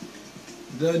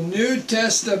the New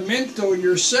Testamento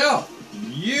yourself.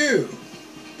 You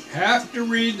have to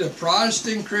read the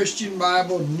Protestant Christian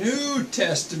Bible, New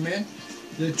Testament,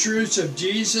 the truths of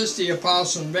Jesus, the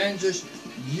apostle and evangelist.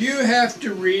 You have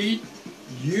to read,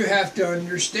 you have to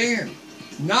understand.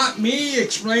 Not me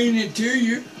explaining it to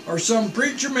you or some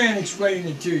preacher man explaining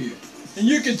it to you. And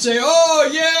you can say, oh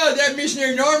yeah, that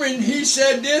missionary Norman, he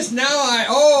said this, now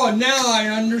I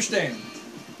understand.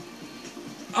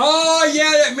 Oh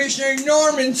yeah, that missionary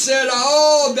Norman said,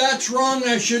 oh, that's wrong,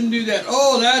 I shouldn't do that.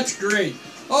 Oh, that's great.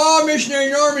 Oh,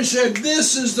 missionary Norman said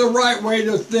this is the right way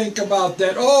to think about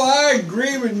that. Oh, I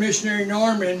agree with missionary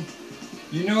Norman.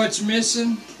 You know what's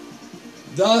missing?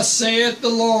 Thus saith the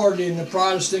Lord in the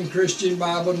Protestant Christian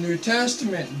Bible, New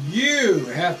Testament. You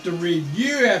have to read,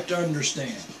 you have to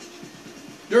understand.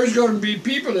 There's going to be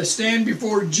people that stand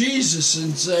before Jesus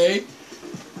and say,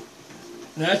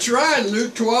 that's right,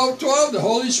 Luke 12:12, the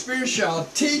Holy Spirit shall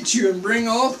teach you and bring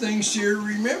all things to your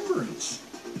remembrance.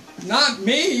 Not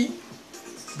me.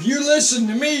 If you listen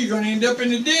to me, you're going to end up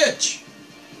in a ditch.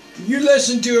 If you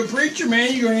listen to a preacher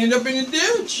man, you're going to end up in a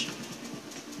ditch.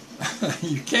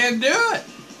 You can't do it.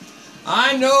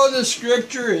 I know the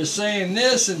scripture is saying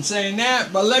this and saying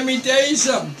that, but let me tell you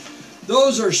something.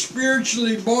 Those are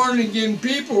spiritually born again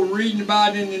people reading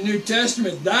about in the New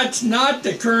Testament. That's not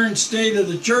the current state of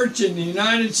the church in the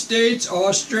United States,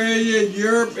 Australia,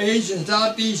 Europe, Asia, and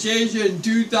Southeast Asia in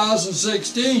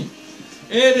 2016.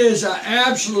 It is an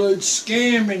absolute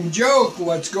scam and joke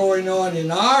what's going on in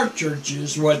our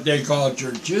churches, what they call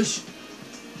churches.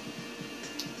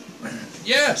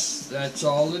 Yes, that's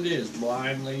all it is,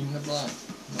 blind leading the blind.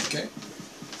 Okay?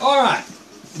 All right,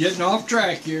 getting off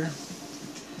track here.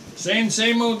 Saying the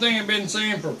same old thing I've been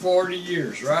saying for 40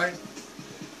 years, right?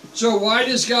 So why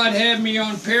does God have me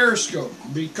on Periscope?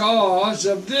 Because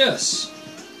of this.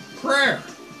 Prayer.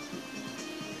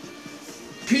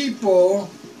 People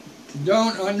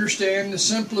don't understand the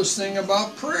simplest thing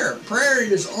about prayer. Prayer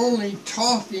is only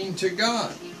talking to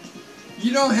God.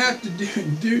 You don't have to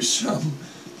do some...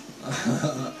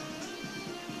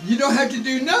 you don't have to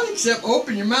do nothing except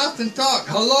open your mouth and talk.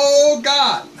 Hello,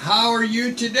 God. How are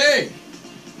you today?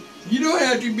 You don't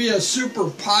have to be a super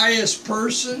pious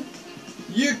person.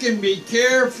 You can be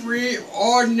carefree,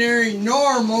 ordinary,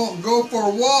 normal, go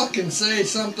for a walk and say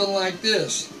something like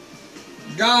this.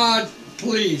 God,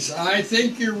 please, I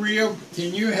think you're real.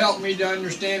 Can you help me to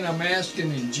understand? I'm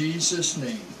asking in Jesus'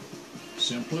 name.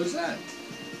 Simple as that.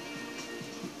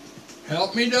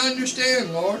 Help me to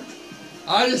understand, Lord.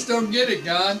 I just don't get it,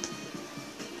 God.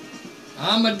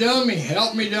 I'm a dummy.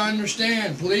 Help me to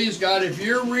understand. Please, God, if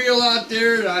you're real out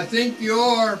there, and I think you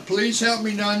are, please help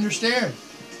me to understand.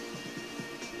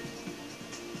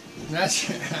 That's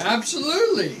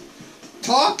absolutely.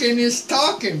 Talking is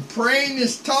talking. Praying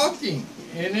is talking.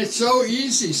 And it's so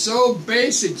easy, so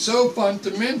basic, so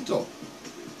fundamental.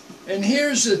 And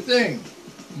here's the thing,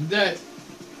 that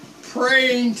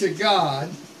praying to God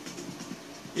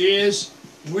is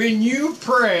when you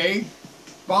pray,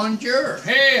 bonjour.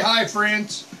 Hey, hi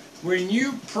friends. When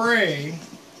you pray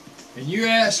and you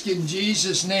ask in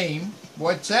Jesus' name,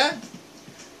 what's that?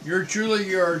 You're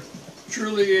truly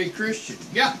a Christian.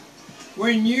 Yeah.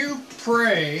 When you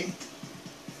pray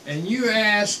and you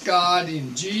ask God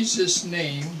in Jesus'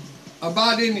 name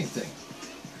about anything,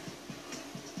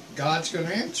 God's going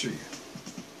to answer you.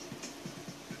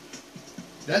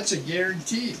 That's a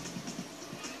guarantee.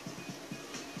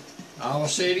 I will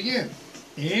say it again.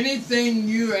 Anything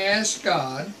you ask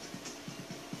God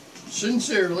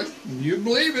sincerely, and you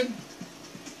believe it,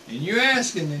 and you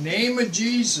ask in the name of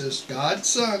Jesus, God's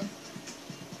Son,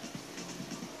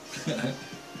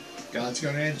 God's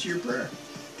going to answer your prayer.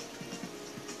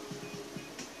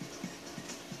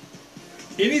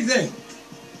 Anything.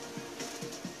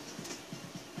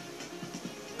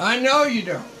 I know you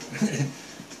don't.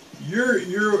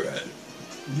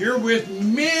 You're with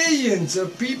millions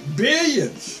of people,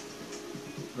 billions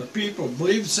of people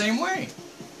believe the same way.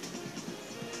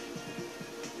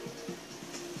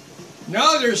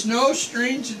 No, there's no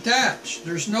strings attached.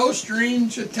 There's no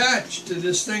strings attached to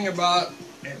this thing about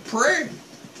praying.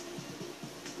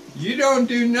 You don't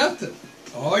do nothing.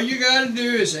 All you got to do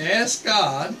is ask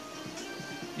God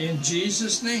in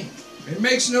Jesus' name. It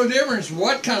makes no difference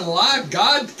what kind of life.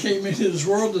 God came into this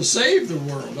world to save the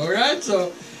world, all right?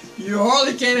 So you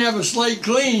hardly can't have a slate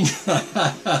clean,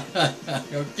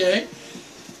 okay?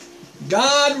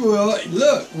 God will,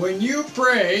 look, when you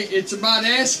pray, it's about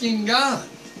asking God,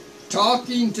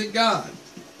 talking to God.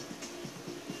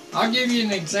 I'll give you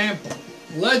an example.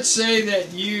 Let's say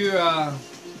that you,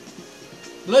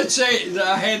 let's say that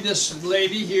I had this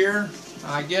lady here.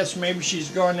 I guess maybe she's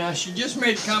gone now. She just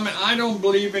made a comment, I don't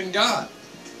believe in God.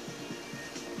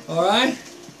 All right?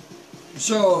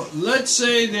 So let's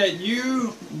say that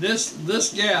you,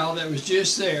 this gal that was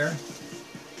just there,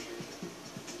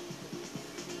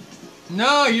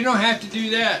 no, you don't have to do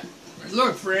that.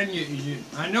 Look, friend,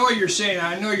 I know what you're saying.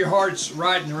 I know your heart's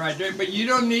right in the right direction, but you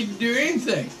don't need to do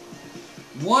anything.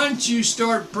 Once you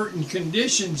start putting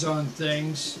conditions on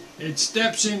things, it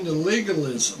steps into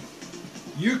legalism.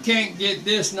 You can't get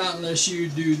this not unless you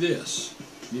do this.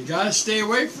 You got to stay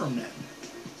away from that.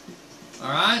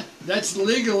 All right? That's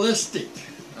legalistic.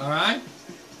 All right?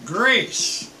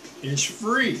 Grace is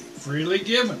free, freely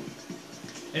given.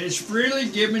 And it's freely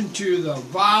given to the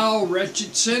vile,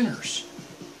 wretched sinners.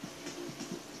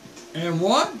 And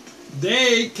what?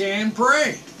 They can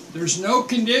pray. There's no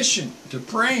condition to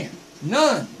praying.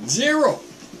 None. Zero.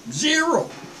 Zero.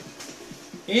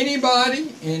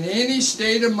 Anybody in any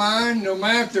state of mind, no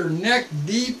matter if they're neck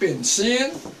deep in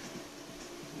sin,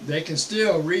 they can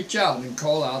still reach out and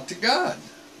call out to God.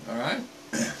 All right?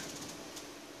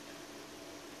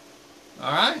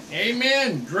 All right?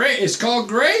 Amen. Great. It's called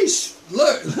grace.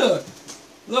 Look, look.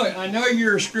 Look, I know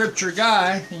you're a scripture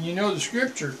guy and you know the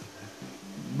scripture,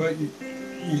 but you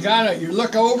gotta, you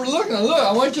look overlooking. Look,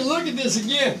 I want you to look at this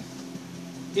again.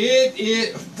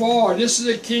 This is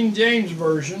a King James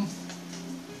Version.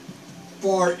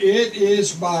 For it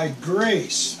is by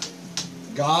grace,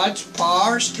 God's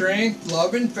power, strength,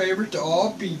 love, and favor to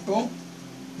all people.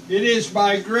 It is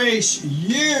by grace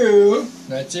you,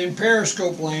 that's in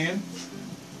Periscope land,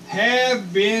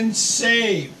 have been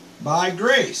saved by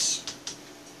grace.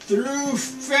 Through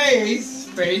faith,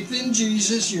 faith in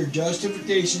Jesus, your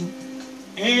justification,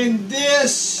 and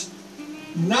this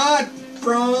not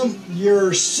from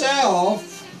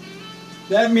yourself,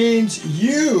 that means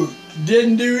you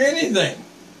didn't do anything.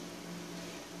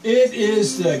 It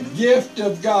is the gift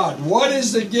of God. What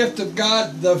is the gift of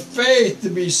God? The faith to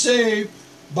be saved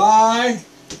by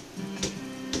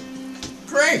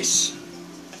grace.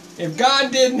 If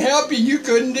God didn't help you, you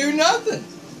couldn't do nothing.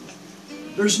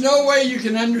 There's no way you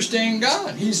can understand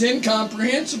God. He's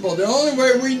incomprehensible. The only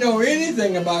way we know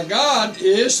anything about God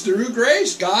is through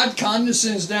grace. God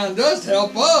condescends down to us to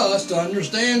help us to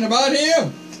understand about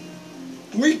Him.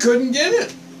 We couldn't get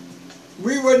it.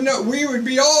 We would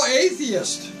be all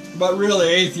atheists. But really,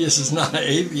 atheist is not an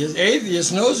atheist.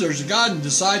 Atheist knows there's a God and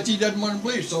decides he doesn't want to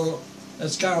believe. So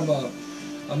that's kind of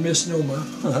a misnomer.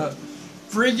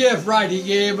 Free gift, right? He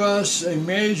gave us a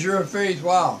measure of faith.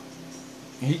 Wow.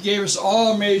 He gave us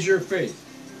all a measure of faith.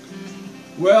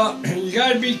 Well, you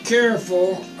got to be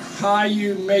careful how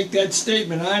you make that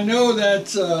statement. I know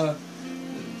that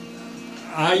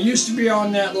I used to be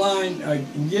on that line.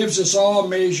 It gives us all a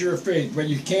measure of faith, but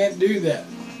you can't do that.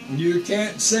 You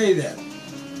can't say that.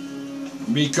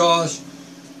 Because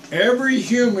every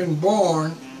human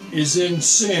born is in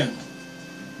sin.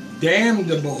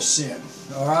 Damnable sin.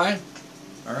 Alright?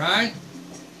 Alright?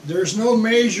 There's no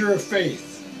measure of faith.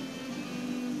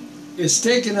 It's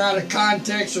taken out of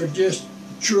context or just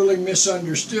truly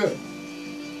misunderstood.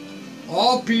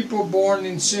 All people born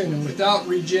in sin, and without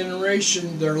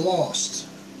regeneration, they're lost.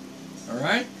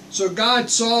 Alright? So God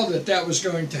saw that that was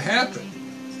going to happen.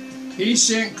 He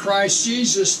sent Christ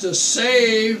Jesus to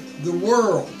save the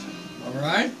world.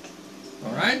 Alright?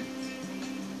 Alright?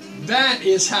 That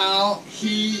is how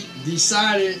He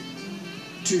decided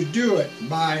to do it.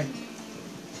 By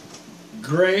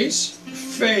grace,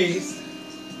 faith,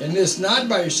 and this not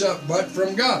by yourself, but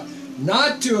from God.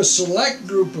 Not to a select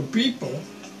group of people.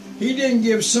 He didn't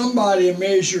give somebody a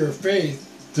measure of faith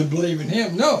to believe in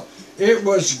Him. No. It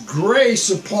was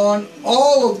grace upon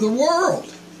all of the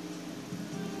world.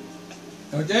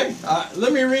 Okay?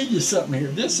 Let me read you something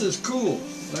here. This is cool.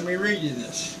 Let me read you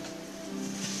this.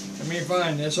 Let me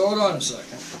find this. Hold on a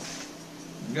second.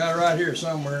 I got it right here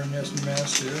somewhere in this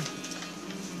mess here.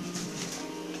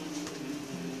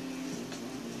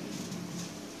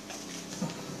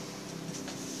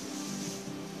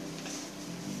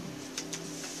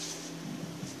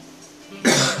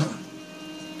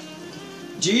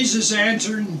 Jesus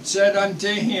answered and said unto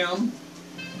him,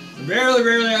 Verily,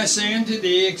 verily, I say unto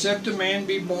thee, except a man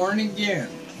be born again,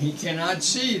 he cannot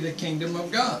see the kingdom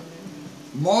of God.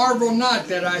 Marvel not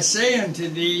that I say unto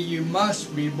thee, you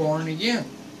must be born again.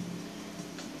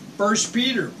 1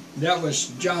 Peter, that was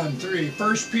John 3.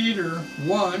 1 Peter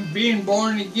 1, being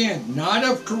born again, not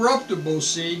of corruptible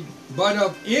seed, but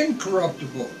of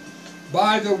incorruptible,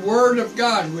 by the word of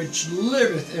God, which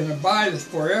liveth and abideth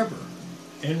forever.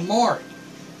 And mark,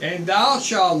 and thou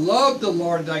shalt love the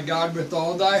Lord thy God with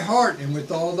all thy heart, and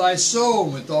with all thy soul,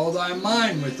 and with all thy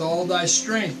mind, with all thy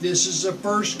strength. This is the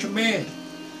first command.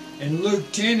 And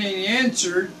Luke 10, and he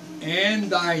answered, and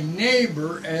thy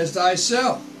neighbor as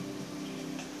thyself.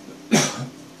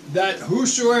 That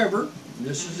whosoever,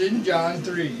 this is in John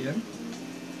 3 again,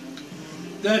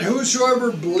 that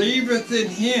whosoever believeth in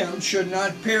him should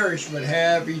not perish, but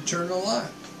have eternal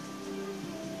life.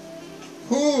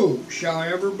 Who shall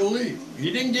ever believe?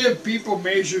 He didn't give people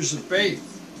measures of faith.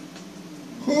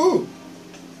 Who?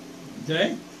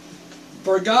 Okay?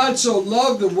 For God so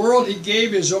loved the world, He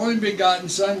gave His only begotten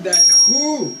Son, that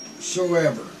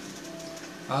whosoever.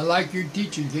 I like your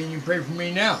teaching. Can you pray for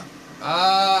me now?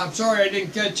 I'm sorry I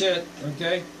didn't catch it.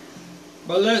 Okay?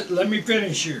 But let me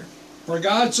finish here. For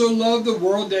God so loved the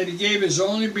world that He gave His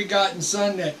only begotten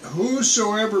Son, that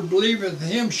whosoever believeth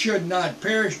Him should not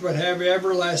perish, but have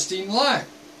everlasting life.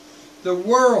 The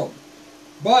world.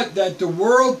 But that the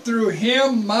world through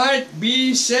Him might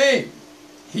be saved.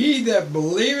 He that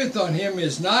believeth on Him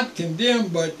is not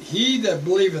condemned, but he that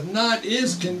believeth not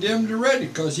is condemned already,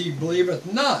 because he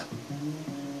believeth not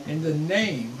in the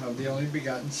name of the only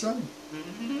begotten Son.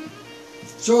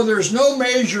 So there's no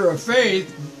measure of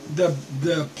faith.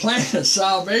 The plan of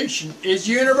salvation is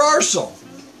universal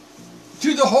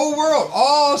to the whole world.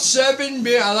 All 7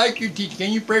 billion. I like your teaching.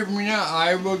 Can you pray for me now?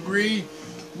 I will agree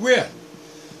with.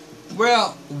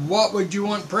 Well, what would you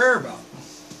want prayer about?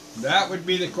 That would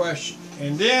be the question.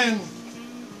 And then,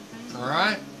 all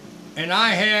right, and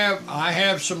I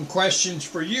have some questions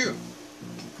for you,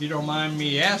 if you don't mind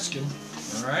me asking.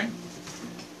 All right,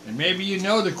 and maybe you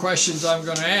know the questions I'm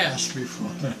going to ask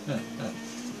before.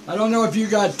 I don't know if you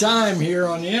got time here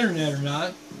on the internet or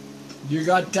not. You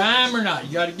got time or not?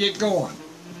 You got to get going.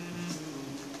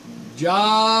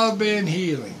 Job and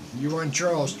healing. You want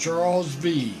Charles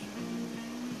V.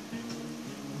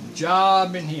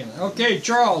 job in healing. Okay,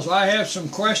 Charles, I have some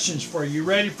questions for you. You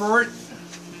ready for it?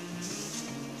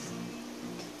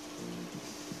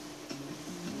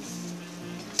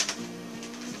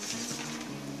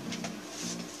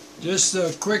 Just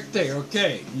a quick thing.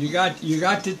 Okay, you got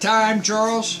the time,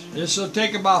 Charles? This will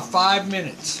take about 5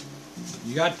 minutes.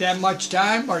 You got that much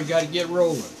time, or you got to get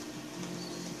rolling?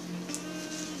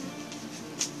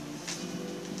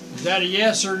 Is that a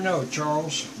yes or no,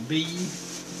 Charles? B.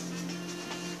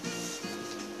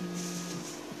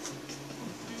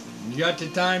 You got the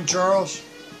time, Charles?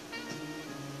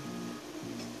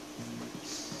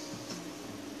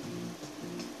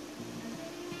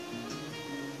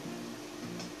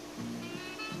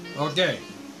 Okay.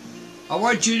 I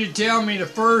want you to tell me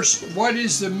what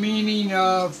is the meaning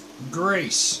of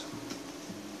grace?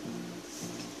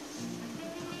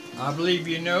 I believe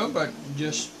you know, but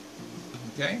just,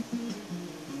 okay.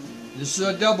 This is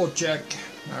a double check.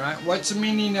 All right. What's the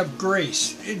meaning of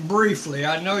grace? Briefly,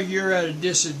 I know you're at a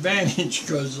disadvantage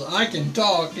because I can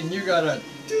talk and you got a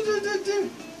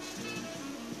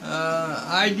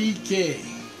IDK.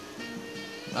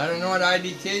 I don't know what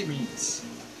IDK means.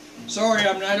 Sorry,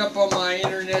 I'm not up on my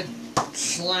internet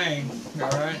slang. All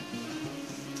right.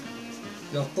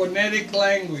 The phonetic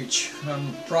language.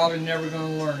 I'm probably never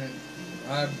going to learn it.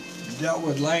 I've dealt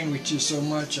with languages so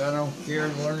much I don't care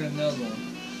to learn another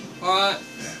one. All right.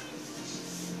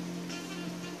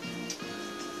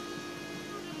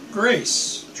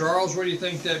 Grace. Charles, what do you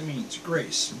think that means?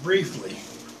 Grace. Briefly.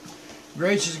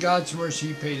 Grace is God's mercy.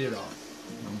 He paid it off.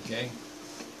 Okay?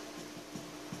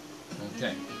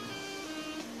 Okay.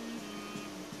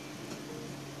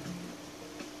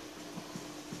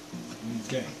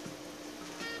 Okay.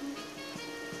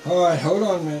 All right, hold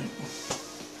on a minute.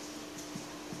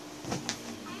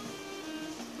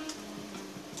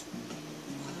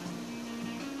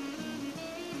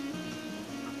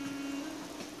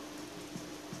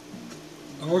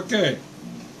 Okay,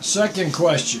 second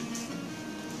question.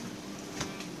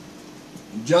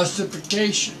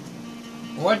 Justification.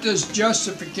 What does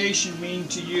justification mean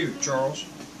to you, Charles?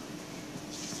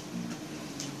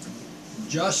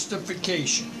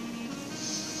 Justification.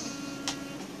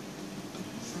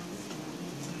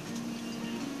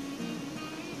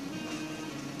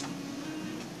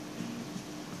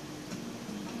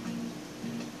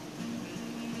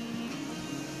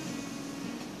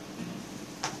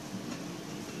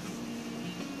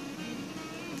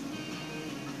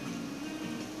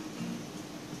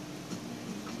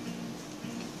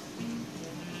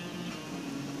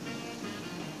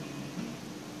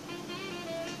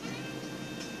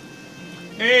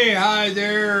 Hey, hi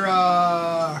there,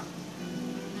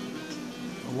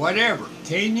 whatever,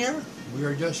 Kenya, we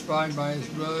are justified by his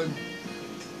blood.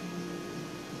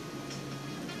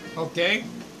 Okay.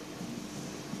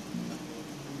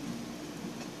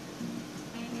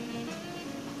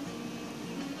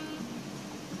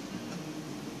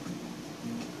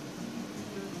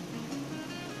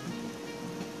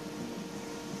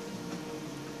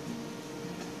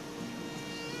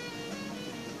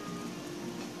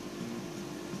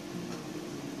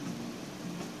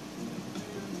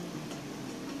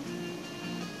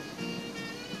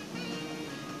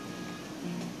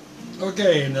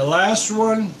 Okay, and the last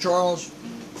one, Charles,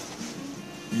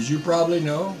 as you probably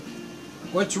know,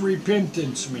 what's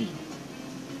repentance mean?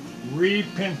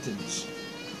 Repentance.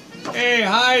 Hey,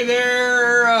 hi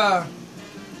there.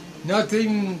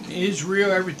 Nothing is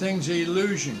real, everything's an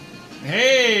illusion.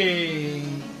 Hey,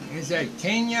 is that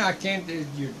Kenya? I can't,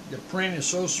 the print is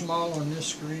so small on this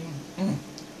screen.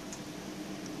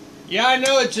 Yeah, I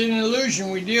know it's an illusion.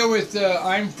 We deal with,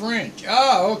 I'm French.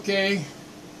 Oh, okay.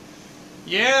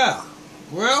 Yeah.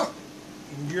 Well,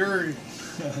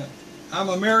 I'm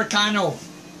Americano.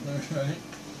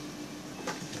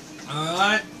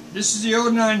 Alright, this is the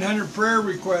 0900 prayer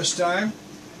request time.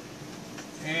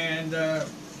 And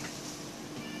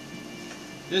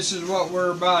this is what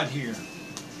we're about here.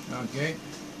 Okay?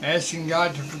 Asking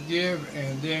God to forgive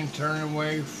and then turn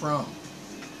away from.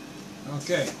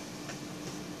 Okay.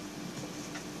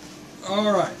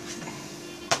 Alright.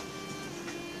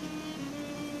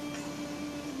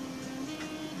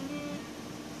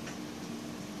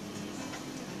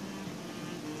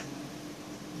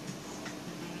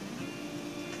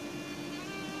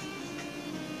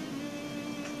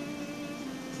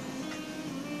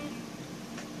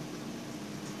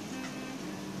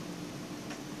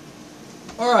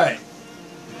 All right.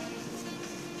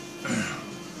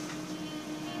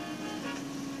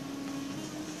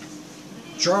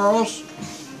 Charles,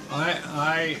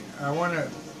 I want to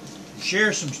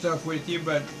share some stuff with you,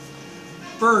 but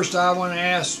first I want to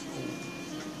ask,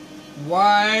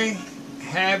 why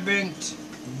haven't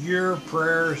your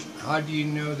prayers, how do you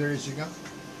know there's a God?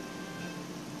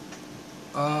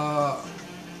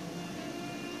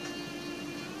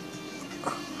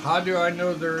 How do I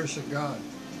know there is a God?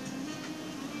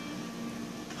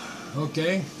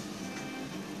 Okay.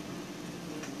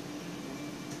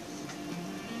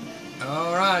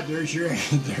 All right, there's your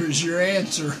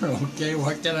answer. Okay,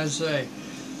 what can I say?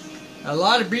 A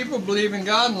lot of people believe in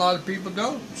God and a lot of people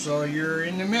don't. So you're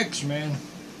in the mix, man.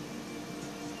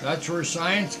 That's where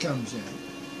science comes in.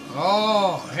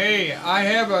 Oh, hey, I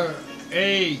have a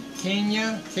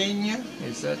Kenya,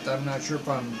 is that, I'm not sure if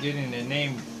I'm getting the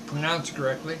name pronounced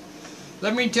correctly.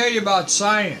 Let me tell you about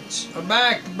science.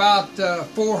 Back about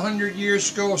 400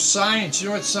 years ago, science, you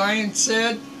know what science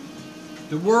said?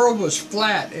 The world was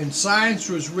flat, and science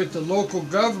was with the local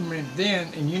government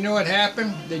then, and you know what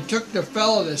happened? They took the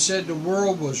fellow that said the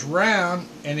world was round,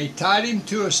 and they tied him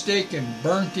to a stake and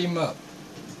burnt him up.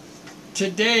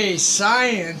 Today,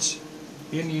 science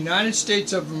in the United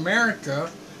States of America,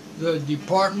 the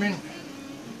department,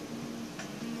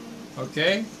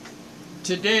 okay,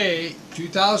 today,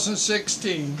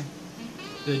 2016,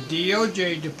 the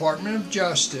DOJ, Department of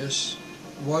Justice,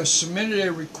 was submitted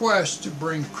a request to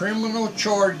bring criminal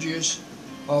charges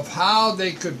of how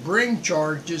they could bring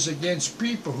charges against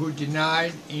people who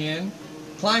denied in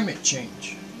climate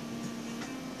change.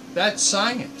 That's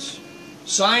science.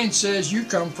 Science says you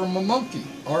come from a monkey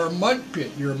or a mud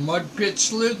pit. You're a mud pit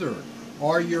slitherer,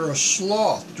 or you're a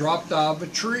sloth dropped out of a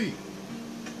tree.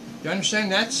 You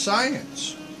understand? That's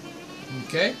science.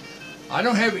 Okay? I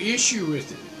don't have issue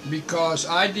with it because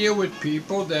I deal with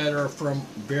people that are from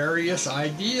various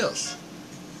ideas.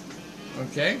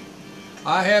 Okay?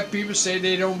 I have people say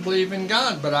they don't believe in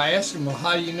God, but I ask them, well,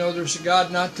 how do you know there's a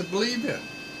God not to believe in?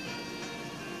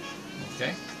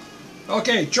 Okay?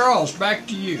 Okay, Charles, back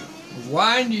to you.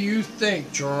 Why do you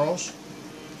think, Charles,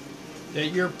 that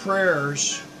your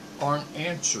prayers aren't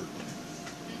answered?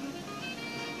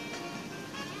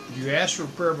 You ask for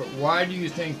prayer, but why do you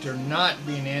think they're not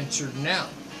being answered now?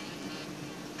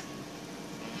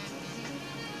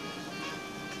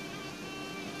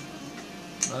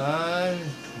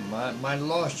 Might have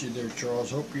lost you there,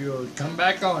 Charles. Hope you'll come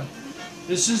back on.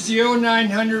 This is the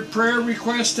 0900 prayer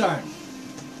request time.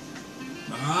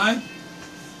 Alright?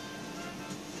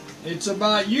 It's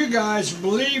about you guys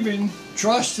believing,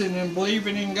 trusting, and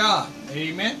believing in God.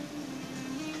 Amen?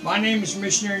 My name is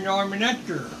Missionary Norman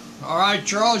Edgar. Alright,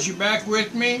 Charles, you back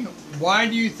with me? Why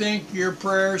do you think your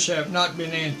prayers have not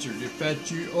been answered? If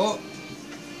that's you, oh,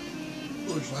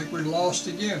 looks like we're lost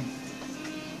again.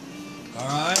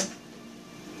 Alright?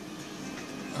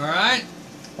 Alright?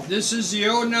 This is the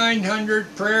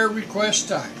 0900 prayer request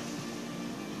time.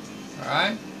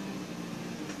 Alright?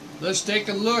 Let's take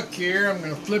a look here. I'm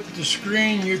going to flip the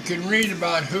screen. You can read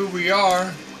about who we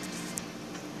are.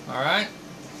 Alright?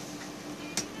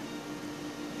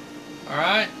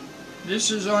 Alright? This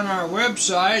is on our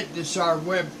website. This is our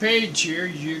web page here,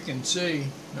 as you can see.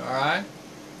 Alright?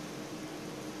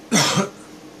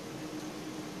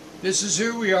 This is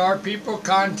who we are. People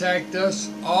contact us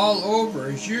all over.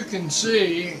 As you can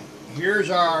see,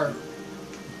 here's our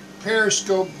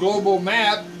Periscope global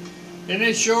map, and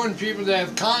it's showing people that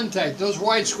have contacted. Those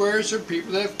white squares are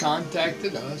people that have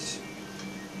contacted us.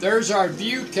 There's our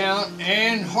view count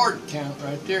and heart count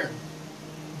right there.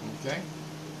 Okay?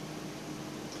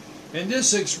 And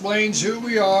this explains who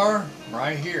we are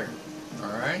right here.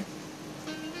 Alright?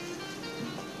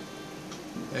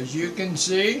 As you can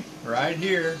see, right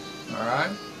here.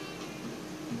 Alright?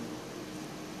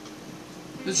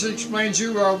 This explains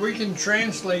who we are. We can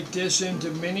translate this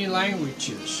into many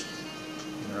languages.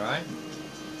 Alright?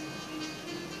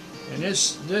 And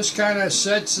this kind of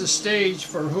sets the stage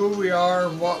for who we are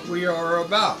and what we are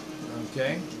about.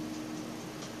 Okay?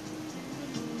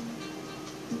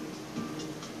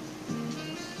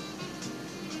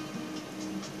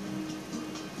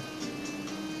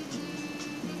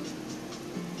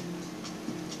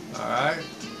 Alright?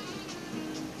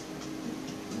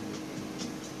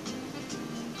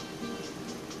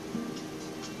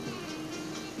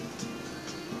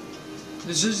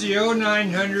 This is the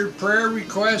 0900 prayer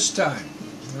request time.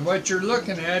 And what you're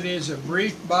looking at is a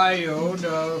brief bio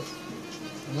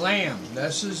of LAM.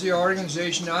 This is the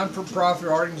organization, non-for-profit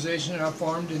organization I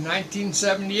formed in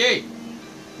 1978.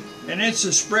 And it's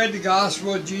to spread the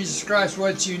gospel of Jesus Christ.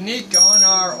 What's unique on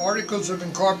our Articles of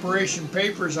Incorporation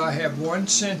papers, I have one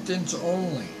sentence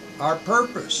only. Our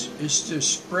purpose is to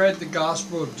spread the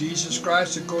gospel of Jesus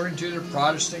Christ according to the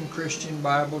Protestant Christian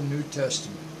Bible New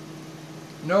Testament.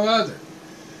 No other.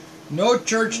 No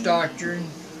church doctrine.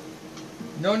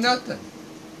 No nothing.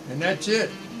 And that's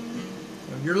it.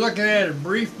 you're looking at a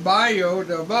brief bio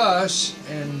of us,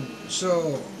 and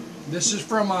so this is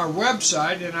from our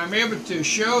website, and I'm able to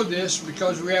show this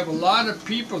because we have a lot of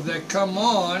people that come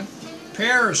on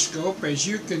Periscope. As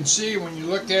you can see when you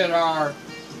look at our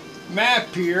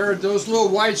map here, those little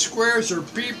white squares are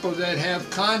people that have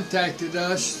contacted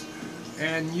us,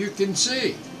 and you can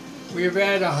see we've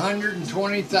had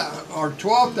 120,000 or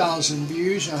 12,000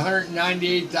 views,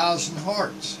 198,000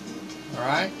 hearts. All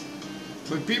right,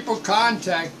 but people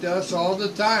contact us all the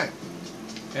time,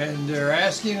 and they're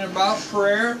asking about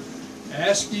prayer,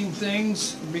 asking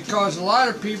things, because a lot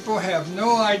of people have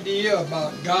no idea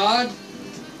about God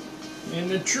and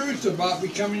the truth about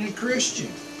becoming a Christian.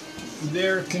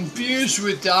 They're confused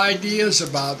with the ideas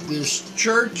about this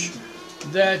church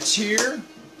that's here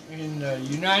in the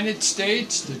United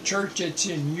States, the church that's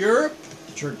in Europe,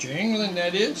 Church of England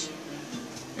that is,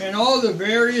 and all the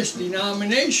various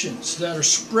denominations that are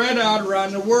spread out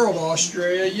around the world,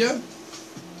 Australia,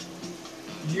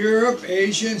 Europe,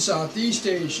 Asia, and Southeast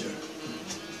Asia.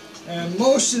 And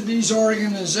most of these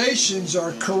organizations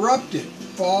are corrupted,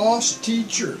 false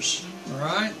teachers. All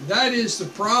right, that is the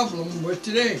problem with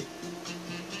today.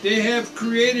 They have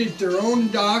created their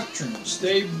own doctrines.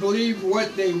 They believe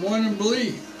what they want to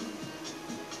believe.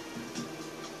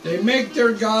 They make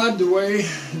their God the way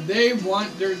they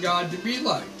want their God to be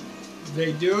like.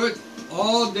 They do it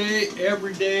all day,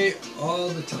 every day, all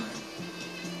the time.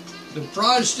 The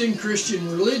Protestant Christian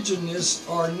religionists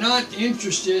are not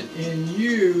interested in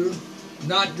you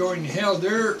not going to hell.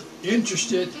 They're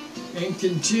interested in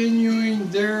continuing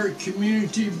their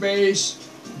community-based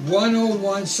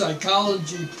 101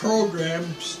 psychology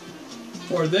programs,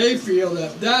 for they feel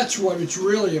that that's what it's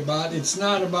really about. It's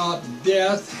not about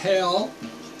death, hell,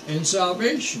 and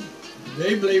salvation.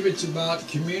 They believe it's about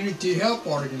community help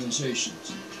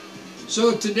organizations.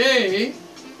 So today,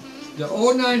 the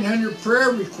 0900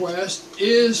 prayer request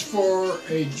is for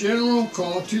a general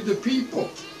call to the people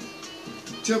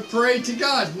to pray to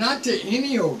God, not to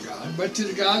any old God, but to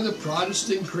the God of the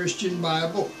Protestant Christian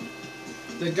Bible,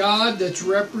 the God that's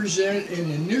represented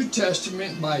in the New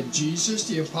Testament by Jesus,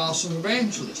 the Apostle and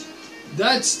Evangelist.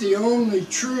 That's the only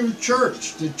true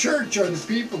church. The church are the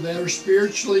people that are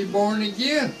spiritually born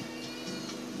again.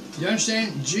 You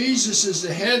understand? Jesus is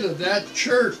the head of that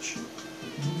church.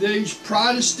 These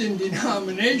Protestant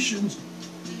denominations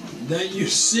that you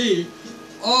see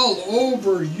all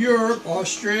over Europe,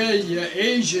 Australia,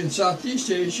 Asia, and Southeast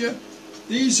Asia,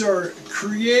 these are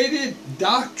created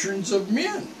doctrines of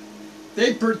men.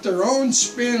 They put their own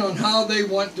spin on how they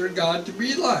want their God to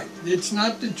be like. It's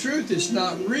not the truth. It's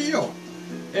not real.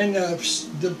 And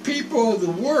the people of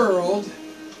the world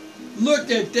look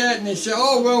at that and they say,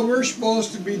 oh, well, we're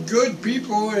supposed to be good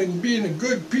people, and being a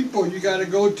good people, you got to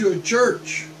go to a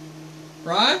church,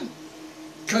 right?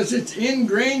 Because it's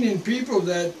ingrained in people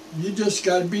that you just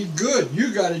got to be good.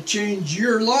 You got to change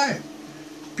your life.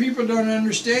 People don't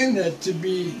understand that to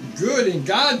be good in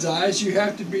God's eyes, you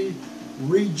have to be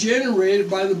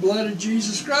regenerated by the blood of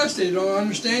Jesus Christ. They don't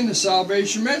understand the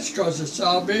salvation message, because the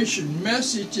salvation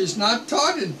message is not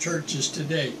taught in churches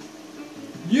today.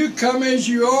 You come as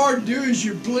you are, do as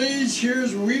you please.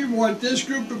 We want this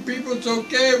group of people. It's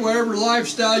okay. Whatever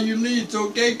lifestyle you lead, it's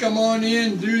okay. Come on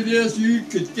in, do this. You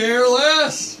could care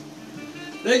less.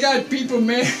 They got people,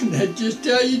 man, that just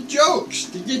tell you jokes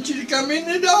to get you to come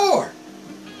in the door.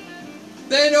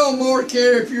 They no more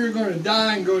care if you're going to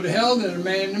die and go to hell than a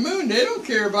man in the moon. They don't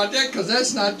care about that, because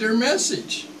that's not their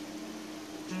message.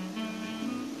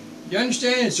 You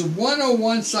understand? It's a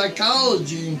 101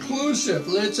 psychology, inclusive.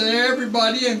 Let's say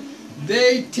everybody, and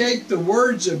they take the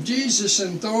words of Jesus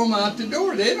and throw them out the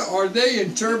door. They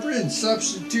interpret and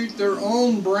substitute their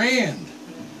own brand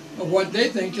of what they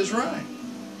think is right.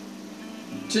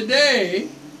 Today,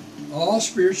 all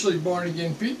spiritually born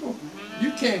again people,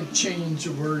 you can't change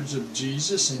the words of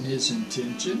Jesus and his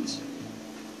intentions.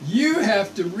 You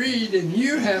have to read and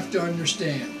you have to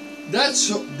understand.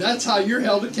 That's how you're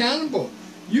held accountable.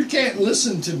 You can't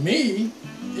listen to me,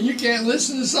 and you can't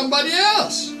listen to somebody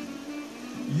else.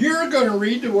 You're going to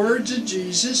read the words of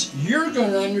Jesus. You're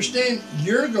going to understand.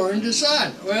 You're going to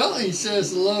decide. Well, he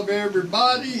says love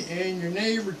everybody and your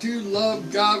neighbor too. Love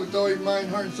God with all your mind,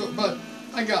 heart, and soul. But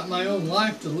I got my own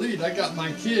life to lead. I got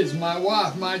my kids, my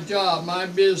wife, my job, my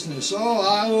business.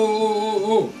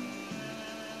 But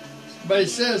he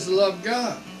says to love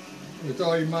God with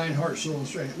all your mind, heart, soul, and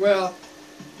strength. Well,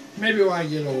 maybe when I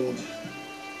get old.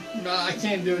 No, I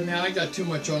can't do it now. I got too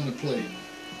much on the plate.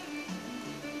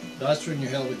 That's when you're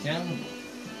held accountable.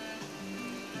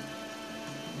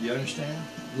 You understand?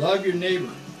 Love your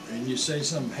neighbor, and you say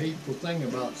some hateful thing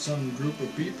about some group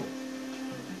of people.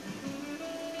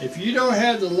 If you don't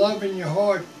have the love in your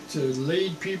heart to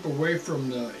lead people away from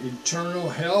the eternal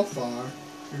hellfire,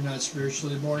 you're not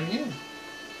spiritually born again.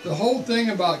 The whole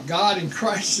thing about God and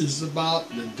Christ is about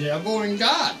the devil and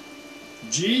God.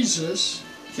 Jesus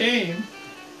came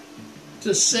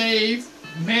to save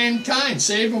mankind.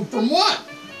 Save them from what?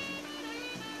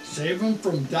 Save them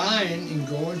from dying and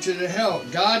going to the hell.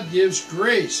 God gives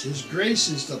grace. His grace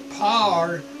is the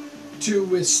power to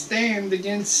withstand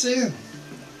against sin.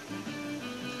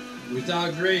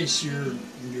 Without grace, you're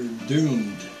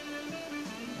doomed.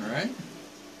 Alright?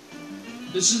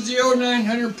 This is the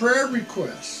 0900 prayer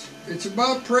request. It's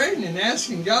about praying and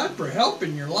asking God for help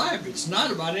in your life. It's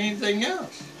not about anything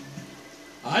else.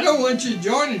 I don't want you to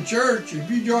join a church. If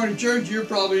you join a church, you'll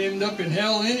probably end up in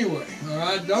hell anyway.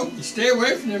 Alright? Don't stay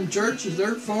away from them churches.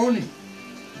 They're phony.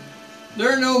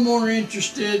 They're no more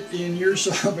interested in your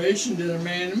salvation than a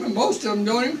man. Most of them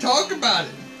don't even talk about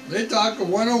it. They talk a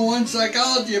one-on-one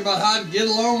psychology about how to get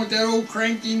along with that old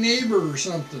cranky neighbor or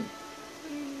something.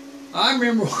 I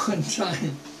remember one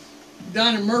time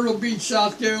down in Myrtle Beach,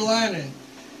 South Carolina,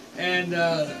 and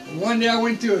one day I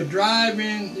went to a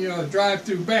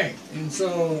drive-through bank, and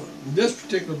so this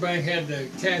particular bank had the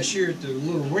cashier at the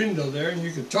little window there, and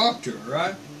you could talk to her,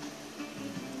 right?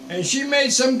 And she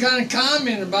made some kind of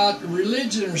comment about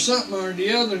religion or something or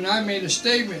the other, and I made a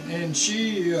statement, and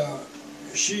she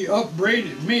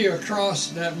upbraided me across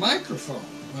that microphone.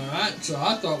 Alright, so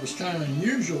I thought it was kind of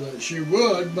unusual that she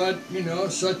would, but, you know,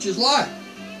 such is life.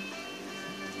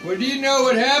 Well, do you know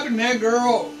what happened? That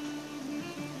girl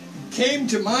came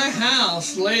to my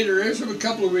house later, it was a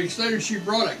couple of weeks later, she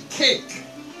brought a cake.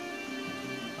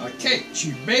 A cake.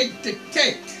 She baked a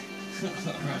cake.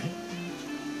 Alright.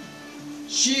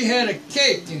 She had a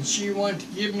cake and she wanted to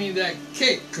give me that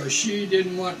cake because she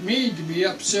didn't want me to be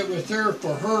upset with her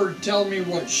for her to tell me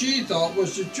what she thought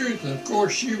was the truth. And of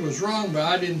course she was wrong, but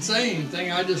I didn't say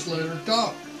anything. I just let her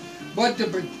talk. But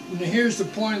here's the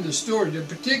point of the story. The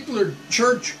particular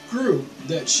church group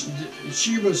that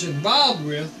she was involved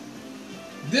with,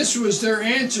 this was their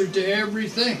answer to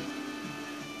everything.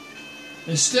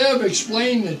 Instead of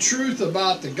explaining the truth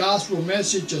about the gospel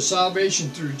message of salvation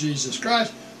through Jesus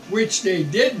Christ, which they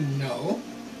didn't know,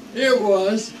 it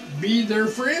was be their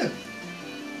friend.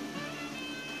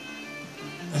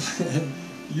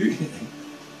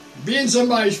 Being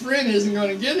somebody's friend isn't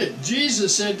going to get it.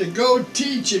 Jesus said to go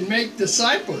teach and make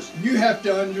disciples. You have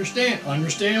to understand.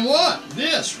 Understand what?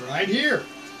 This right here.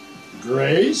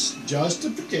 Grace,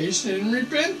 justification, and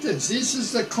repentance. This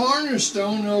is the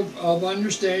cornerstone of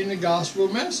understanding the gospel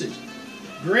message.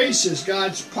 Grace is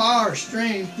God's power,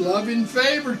 strength, love, and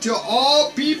favor to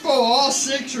all people, all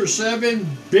 6 or 7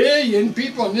 billion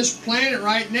people on this planet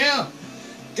right now.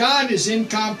 God is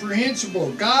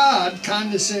incomprehensible. God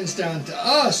condescends down to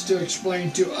us to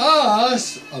explain to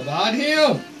us about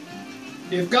Him.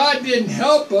 If God didn't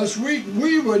help us,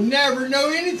 we would never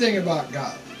know anything about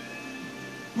God.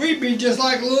 We'd be just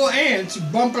like little ants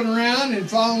bumping around and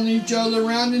following each other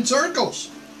around in circles.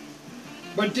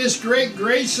 But this great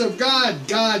grace of God,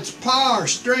 God's power,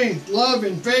 strength, love,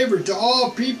 and favor to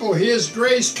all people, His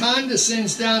grace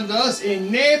condescends down to us,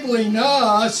 enabling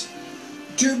us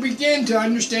to begin to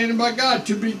understand about God,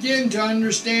 to begin to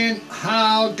understand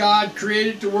how God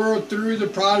created the world through the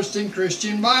Protestant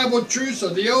Christian Bible truths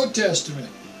of the Old Testament.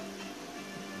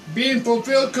 Being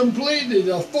fulfilled completely,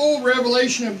 the full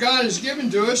revelation of God is given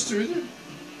to us through the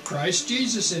Christ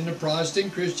Jesus in the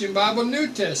Protestant Christian Bible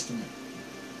New Testament.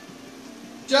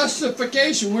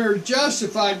 Justification, we're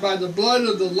justified by the blood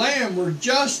of the Lamb. We're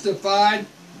justified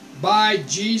by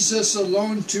Jesus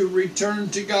alone to return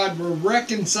to God. We're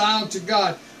reconciled to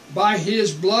God by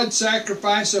His blood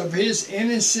sacrifice of His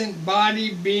innocent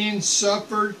body being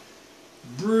suffered,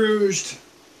 bruised,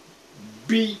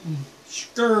 beaten,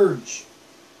 scourged,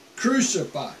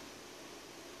 crucified.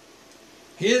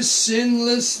 His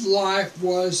sinless life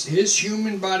was, His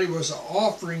human body was an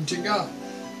offering to God.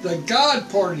 The God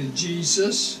part of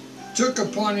Jesus took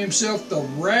upon Himself the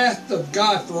wrath of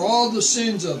God for all the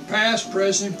sins of past,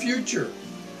 present, future.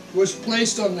 Was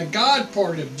placed on the God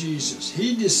part of Jesus.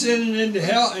 He descended into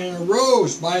hell and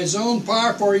arose by His own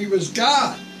power, for He was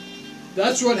God.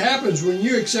 That's what happens when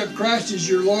you accept Christ as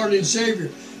your Lord and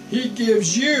Savior. He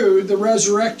gives you the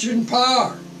resurrection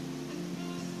power.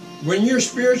 When you're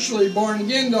spiritually born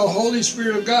again, the Holy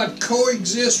Spirit of God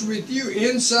coexists with you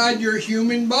inside your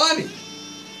human body.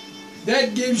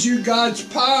 That gives you God's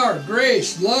power,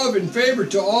 grace, love, and favor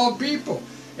to all people.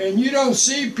 And you don't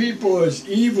see people as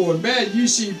evil and bad. You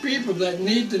see people that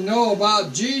need to know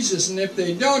about Jesus. And if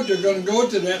they don't, they're going to go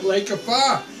to that lake of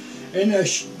fire. And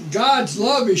God's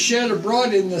love is shed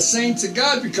abroad in the saints of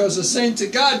God, because the saints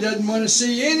of God doesn't want to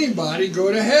see anybody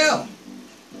go to hell.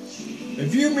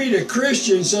 If you meet a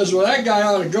Christian and says, well, that guy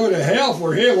ought to go to hell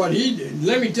for what he did,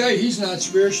 let me tell you, he's not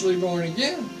spiritually born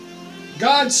again.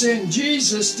 God sent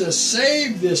Jesus to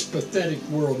save this pathetic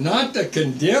world, not to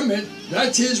condemn it.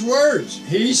 That's his words.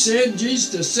 He sent Jesus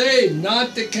to save,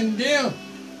 not to condemn.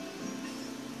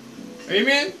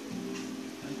 Amen?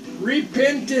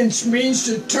 Repentance means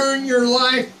to turn your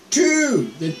life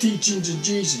to the teachings of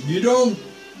Jesus. A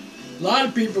lot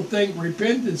of people think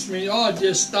repentance means, oh,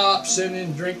 just stop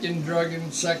sinning, drinking,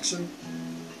 drugging, sexing.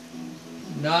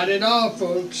 Not at all,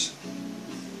 folks.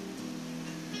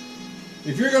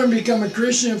 If you're going to become a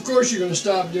Christian, of course you're going to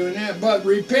stop doing that. But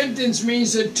repentance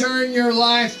means to turn your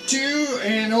life to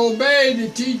and obey the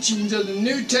teachings of the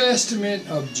New Testament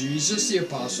of Jesus, the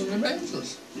Apostle and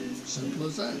Evangelist. Simple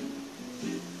as that.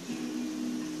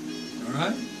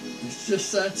 Alright? It's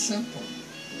just that simple.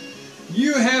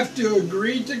 You have to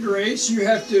agree to grace. You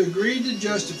have to agree to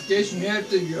justification. You have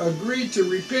to agree to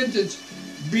repentance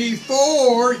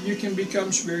before you can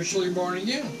become spiritually born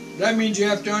again. That means you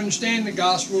have to understand the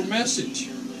gospel message.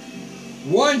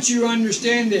 Once you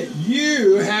understand it,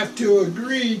 you have to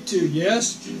agree to,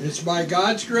 yes, it's by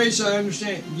God's grace I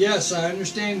understand. Yes, I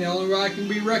understand the only way I can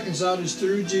be reconciled is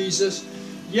through Jesus.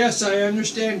 Yes, I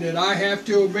understand that I have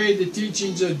to obey the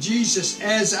teachings of Jesus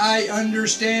as I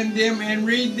understand them and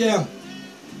read them.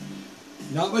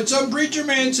 Not what some preacher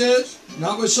man says,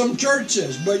 not what some church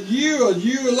says, but you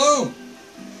alone.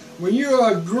 When you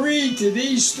agree to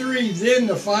these three, then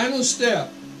the final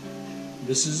step,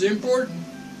 this is important,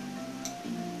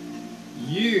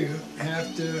 you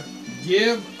have to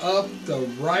give up the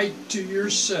right to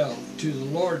yourself to the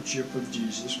Lordship of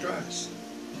Jesus Christ.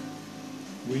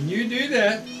 When you do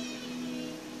that,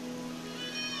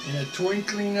 in a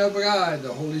twinkling of an eye,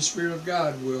 the Holy Spirit of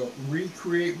God will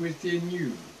recreate within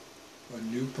you a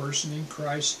new person in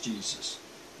Christ Jesus.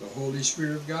 The Holy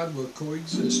Spirit of God will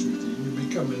coexist with you. You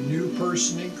become a new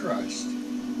person in Christ.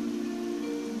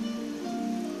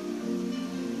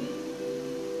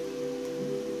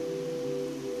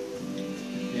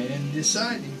 And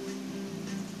deciding.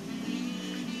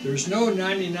 There's no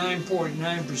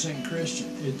 99.9%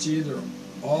 Christian. It's either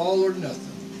all or nothing.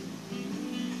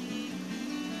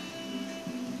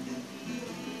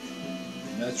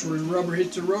 And that's where the rubber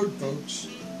hits the road, folks.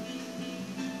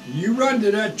 You run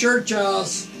to that church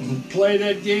house and play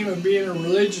that game of being a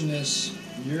religionist,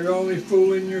 you're only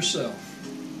fooling yourself.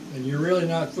 And you're really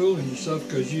not fooling yourself,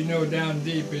 because you know down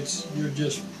deep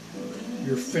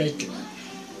you're faking.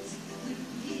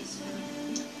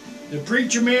 The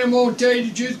preacher man won't tell you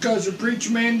the truth because the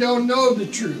preacher man don't know the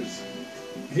truth.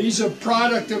 He's a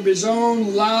product of his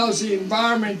own lousy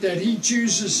environment that he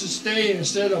chooses to stay in.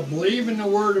 Instead of believing the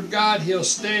Word of God, he'll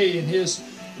stay in his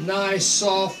nice,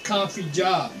 soft, comfy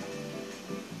job.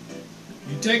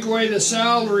 You take away the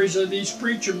salaries of these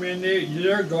preacher men,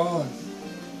 they're gone.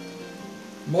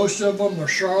 Most of them are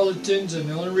charlatans, and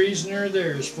the only reason they're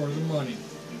there is for the money.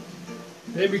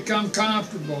 They become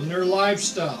comfortable in their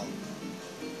lifestyle.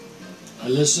 I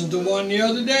listened to one the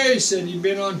other day, said he'd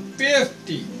been on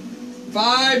 50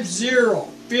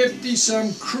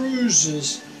 some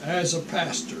cruises as a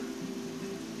pastor.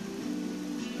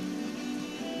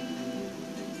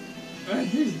 And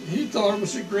he thought it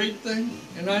was a great thing.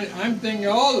 And I'm thinking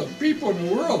all the people in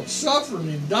the world suffering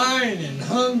and dying and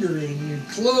hunger and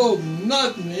clothes and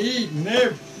nothing to eat and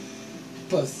every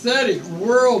pathetic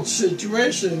world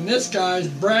situation. And this guy's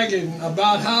bragging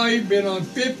about how he'd been on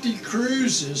 50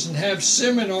 cruises and have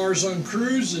seminars on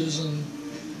cruises and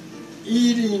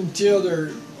eating till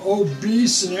they're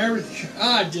obese and everything.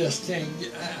 I just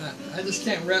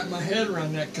can't wrap my head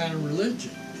around that kind of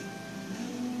religion.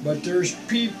 But there's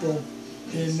people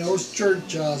in those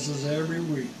church houses every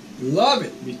week. Love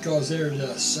it because they're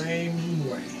the same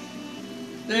way.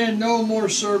 They're no more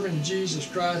serving Jesus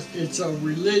Christ. It's a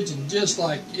religion just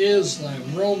like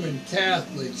Islam, Roman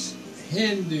Catholics,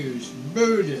 Hindus,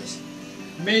 Buddhists,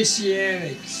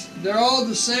 Messianics. They're all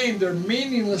the same. They're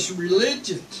meaningless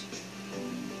religions.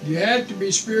 You have to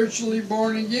be spiritually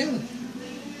born again.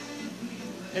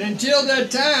 And until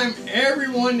that time,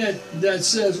 everyone that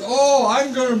says, oh,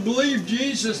 I'm going to believe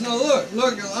Jesus. Now look,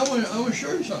 I want to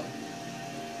show you something.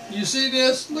 You see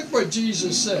this? Look what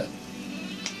Jesus said.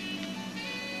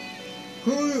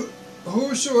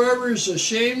 Whosoever is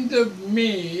ashamed of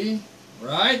me,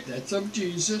 right, that's of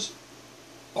Jesus,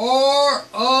 or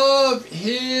of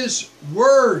his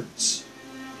words.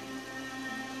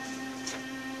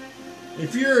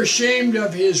 If you're ashamed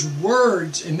of his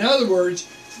words, in other words,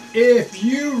 If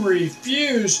you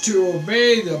refuse to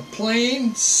obey the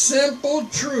plain, simple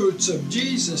truths of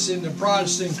Jesus in the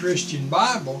Protestant Christian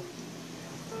Bible,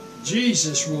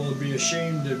 Jesus will be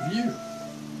ashamed of you.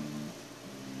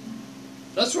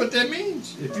 That's what that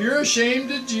means. If you're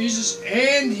ashamed of Jesus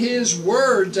and His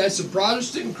words, that's the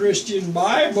Protestant Christian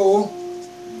Bible,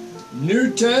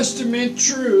 New Testament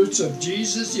truths of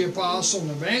Jesus the Apostle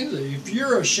and Evangelist. If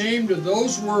you're ashamed of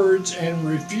those words and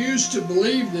refuse to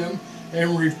believe them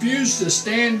and refuse to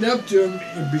stand up to them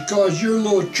because your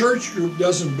little church group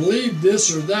doesn't believe this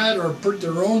or that or put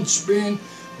their own spin,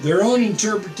 their own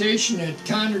interpretation that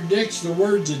contradicts the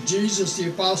words of Jesus the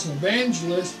Apostle and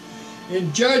Evangelist,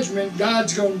 in judgment,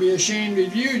 God's going to be ashamed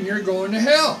of you and you're going to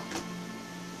hell.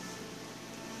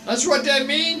 That's what that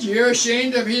means. You're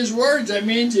ashamed of His words. That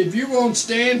means if you won't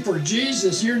stand for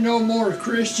Jesus, you're no more a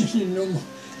Christian you're no more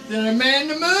than a man in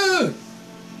the moon.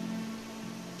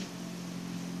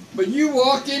 But you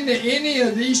walk into any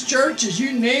of these churches,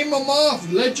 you name them off,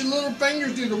 let your little finger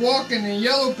through the walking in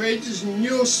yellow pages, and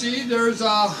you'll see there's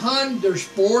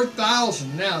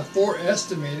 4,000 now,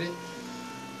 estimated.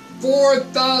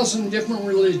 4,000 different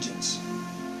religions.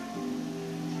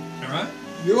 All right?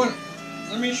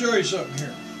 Let me show you something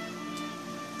here.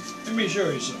 Let me show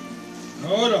you something.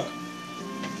 Hold on.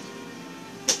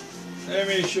 Let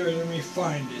me show you. Let me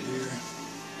find it here.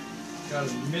 Got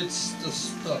to mix the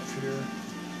stuff here.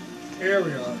 Here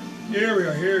we are. Here we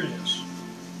are. Here it is.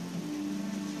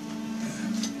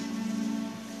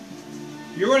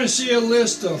 You want to see a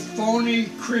list of phony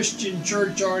Christian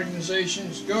church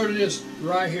organizations? Go to this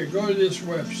right here. Go to this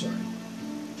website.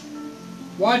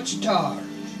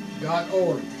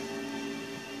 Watchtower.org.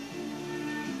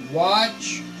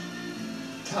 Watchtower.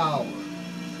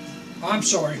 I'm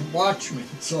sorry, Watchman.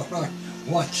 Sorry,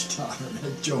 Watchtower.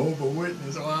 Jehovah's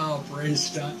Witness. Wow, praise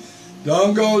God.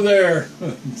 Don't go there.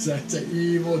 That's an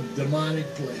evil,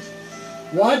 demonic place.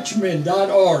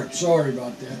 Watchman.org. Sorry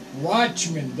about that.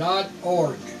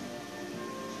 Watchman.org.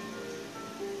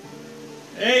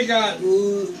 They got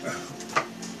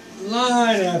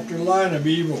line after line of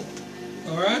evil.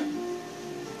 Alright?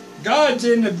 God's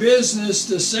in the business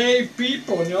to save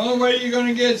people. And the only way you're going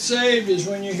to get saved is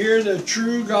when you hear the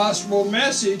true gospel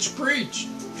message preached.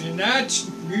 And that's,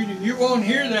 you won't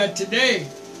hear that today.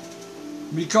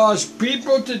 Because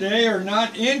people today are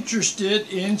not interested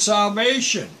in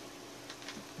salvation.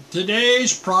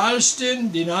 Today's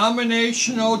Protestant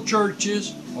denominational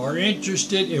churches are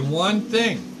interested in one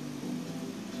thing.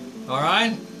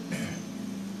 Alright?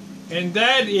 And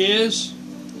that is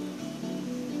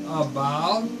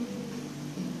about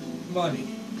money.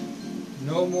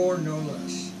 No more, no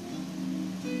less.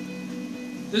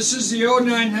 This is the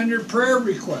 0900 prayer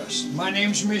request. My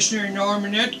name's Missionary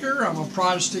Norman Edgar. I'm a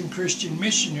Protestant Christian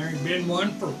missionary. Been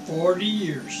one for 40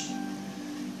 years.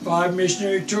 5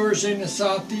 missionary tours into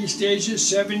Southeast Asia,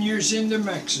 7 years into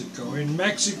Mexico. In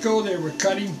Mexico, they were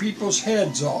cutting people's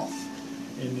heads off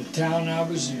in the town I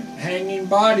was in. Hanging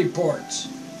body parts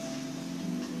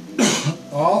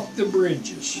off the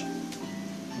bridges.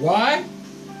 Why?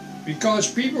 Because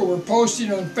people were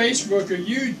posting on Facebook or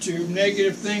YouTube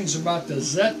negative things about the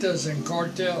Zetas and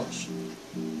cartels.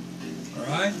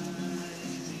 Alright?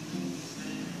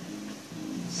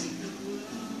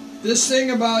 This thing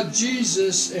about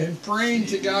Jesus and praying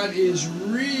to God is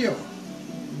real.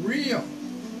 Real.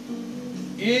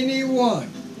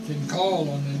 Anyone can call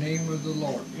on the name of the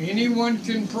Lord. Anyone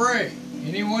can pray.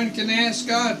 Anyone can ask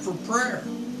God for prayer.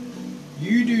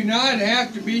 You do not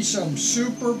have to be some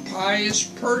super pious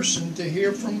person to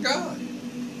hear from God.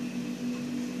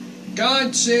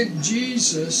 God sent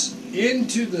Jesus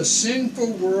into the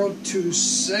sinful world to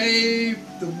save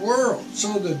the world.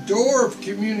 So the door of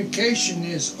communication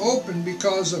is open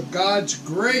because of God's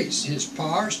grace, His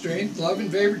power, strength, love,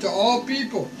 and favor to all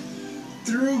people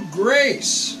through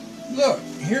grace. Look,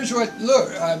 here's what, look,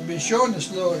 I've been showing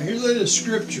this little, here's a little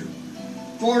scripture.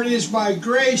 For it is by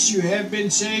grace you have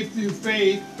been saved through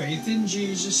faith, faith in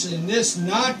Jesus, and this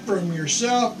not from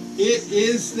yourself, it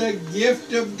is the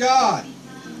gift of God.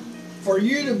 For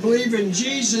you to believe in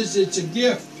Jesus, it's a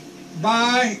gift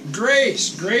by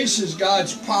grace. Grace is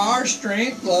God's power,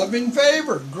 strength, love, and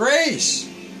favor. Grace.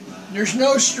 There's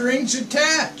no strings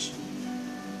attached.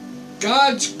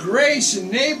 God's grace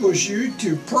enables you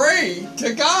to pray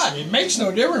to God. It makes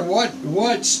no difference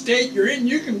what state you're in.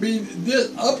 You can be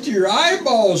up to your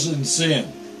eyeballs in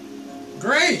sin.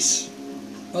 Grace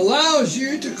allows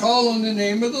you to call on the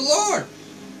name of the Lord.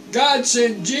 God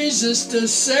sent Jesus to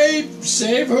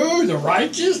save who? The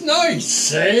righteous? No, He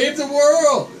saved the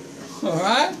world.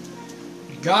 Alright?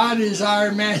 God is our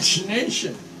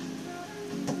imagination.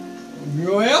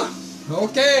 Well,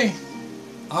 okay.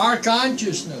 Our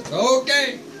consciousness.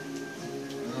 Okay.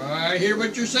 I hear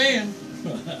what you're saying.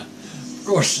 Of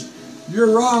course,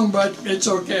 you're wrong, but it's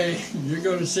okay. You're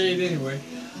going to say it anyway.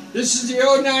 This is the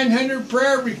 0900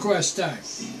 prayer request time.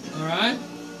 All right?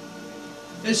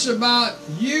 It's about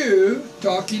you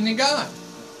talking to God.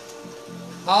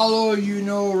 Hello, you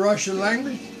know Russian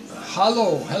language?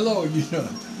 Hello, you know.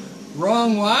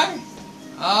 Wrong, why?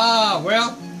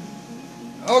 Well,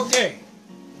 okay.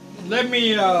 Let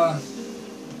me, all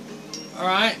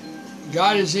right.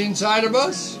 God is inside of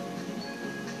us?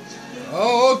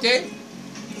 Oh, okay.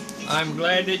 I'm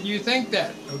glad that you think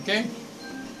that, okay?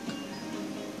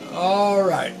 All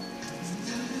right.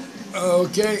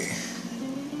 Okay.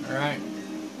 All right.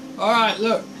 All right,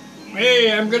 look.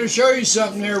 Hey, I'm going to show you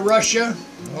something there, Russia.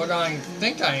 Hold on, I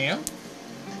think I am.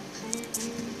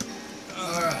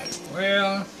 All right.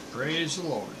 Well, praise the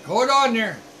Lord. Hold on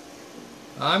there.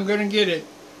 I'm going to get it.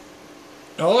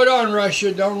 Hold on,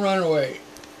 Russia. Don't run away.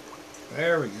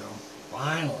 There we go.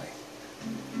 Finally.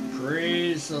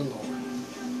 Praise the Lord.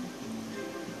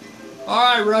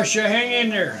 All right, Russia, hang in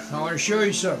there. I want to show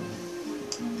you something.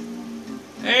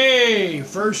 Hey,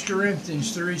 1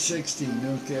 Corinthians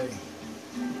 3:16. Okay.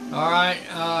 All right,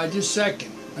 just a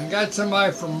second. I got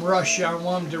somebody from Russia. I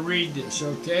want them to read this,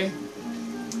 okay?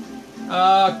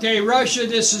 Okay, Russia,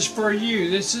 this is for you.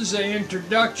 This is an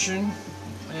introduction.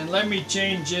 And let me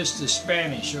change this to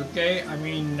Spanish, okay? I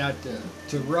mean, not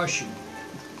to Russian.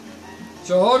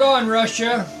 So hold on,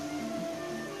 Russia.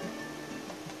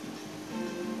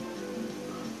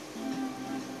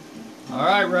 All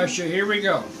right, Russia, here we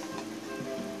go.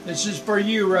 This is for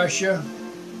you, Russia.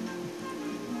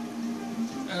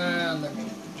 Let me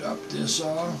drop this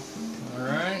off. All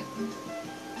right.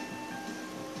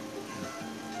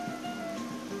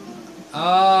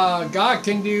 God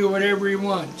can do whatever He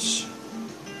wants.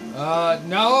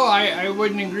 No, I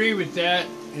wouldn't agree with that.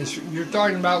 You're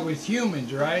talking about with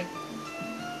humans, right?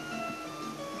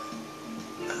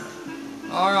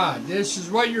 All right, this is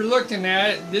what you're looking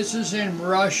at. This is in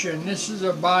Russian. This is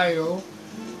a bio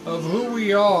of who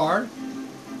we are.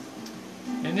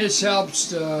 And this helps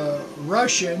the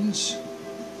Russians,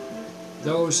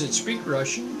 those that speak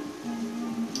Russian.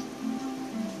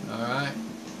 All right.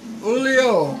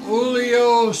 Ulio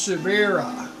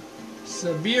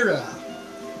Sabira.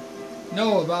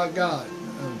 Know about God.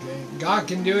 Okay. God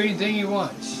can do anything He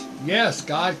wants. Yes,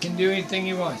 God can do anything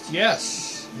He wants.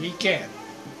 Yes, He can.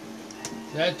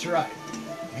 That's right.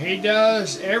 He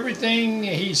does everything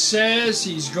He says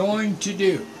He's going to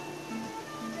do.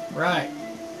 Right.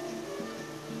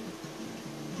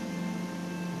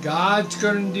 God's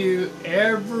going to do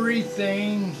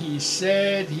everything He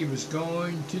said He was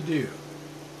going to do.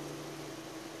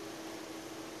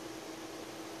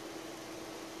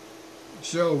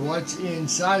 So what's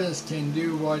inside us can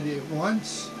do what it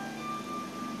wants.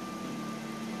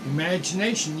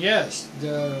 Imagination, yes.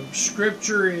 The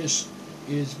scripture is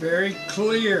very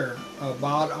clear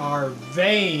about our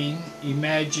vain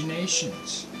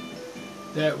imaginations.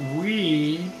 That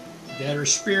we that are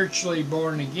spiritually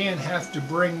born again have to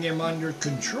bring them under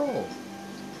control.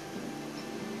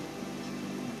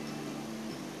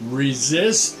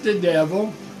 Resist the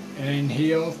devil and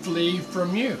he'll flee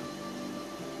from you.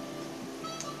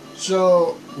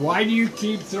 So why do you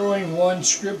keep throwing one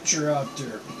scripture out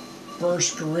there?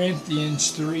 1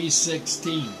 Corinthians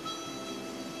 3:16.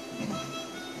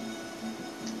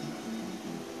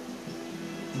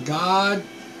 God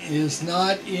is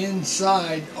not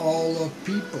inside all of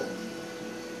people.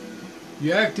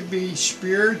 You have to be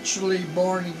spiritually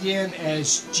born again,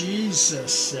 as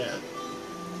Jesus said.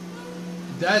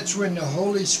 That's when the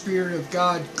Holy Spirit of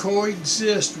God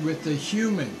coexists with the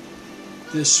human.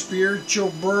 The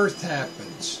spiritual birth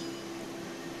happens.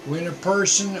 When a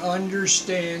person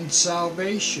understands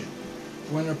salvation.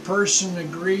 When a person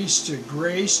agrees to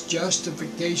grace,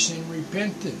 justification, and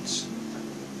repentance.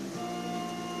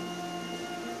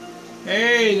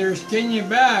 Hey, there's Kenya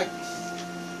back.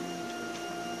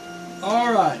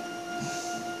 All right.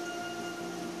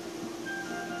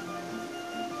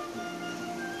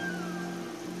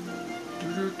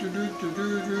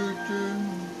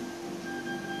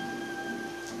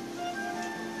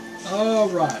 All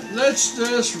right, let's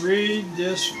just read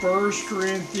this 1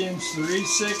 Corinthians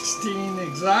 3:16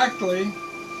 exactly.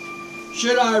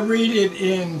 Should I read it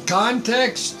in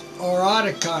context or out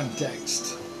of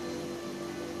context?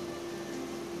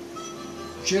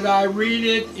 Should I read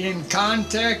it in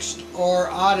context or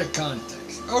out of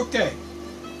context? Okay.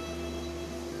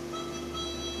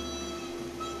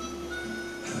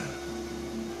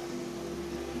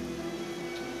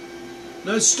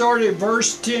 Let's start at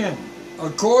verse 10.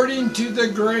 According to the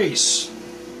grace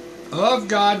of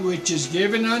God which is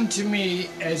given unto me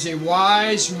as a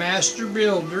wise master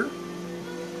builder.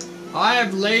 I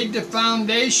have laid the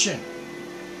foundation.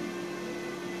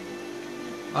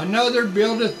 Another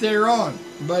buildeth thereon.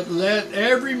 But let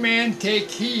every man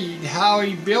take heed how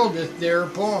he buildeth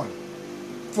thereupon.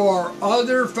 For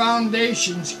other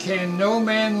foundations can no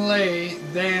man lay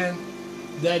than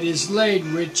that is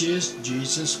laid, which is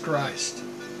Jesus Christ.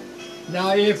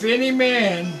 Now if any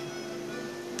man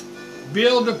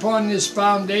build upon this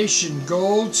foundation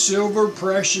gold, silver,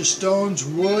 precious stones,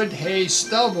 wood, hay,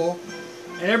 stubble,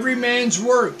 every man's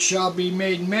work shall be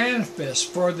made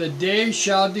manifest, for the day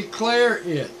shall declare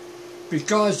it,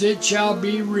 because it shall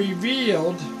be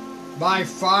revealed by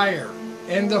fire,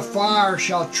 and the fire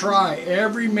shall try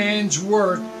every man's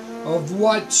work of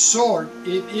what sort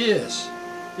it is.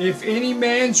 If any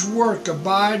man's work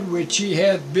abide which he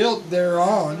hath built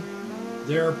thereon,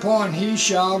 thereupon he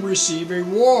shall receive a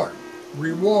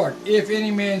reward. If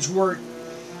any man's work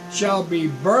shall be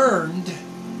burned,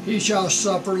 he shall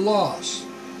suffer loss,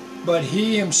 but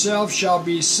he himself shall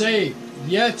be saved,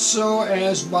 yet so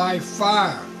as by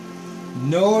fire.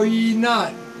 Know ye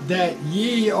not that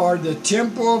ye are the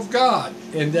temple of God,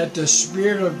 and that the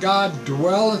Spirit of God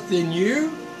dwelleth in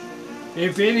you?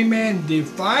 If any man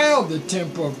defile the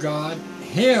temple of God,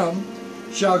 him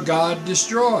shall God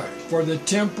destroy. For the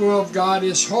temple of God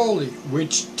is holy,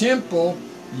 which temple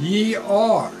ye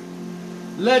are.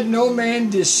 Let no man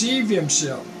deceive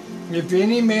himself. If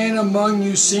any man among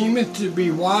you seemeth to be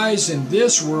wise in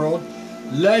this world,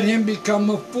 let him become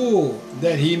a fool,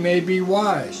 that he may be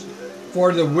wise.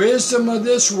 For the wisdom of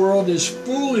this world is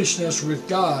foolishness with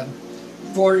God.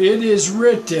 For it is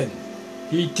written,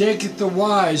 He taketh the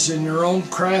wise in their own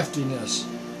craftiness.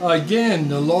 Again,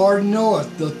 the Lord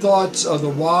knoweth the thoughts of the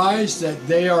wise, that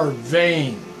they are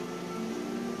vain.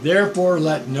 Therefore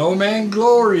let no man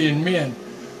glory in men,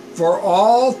 for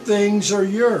all things are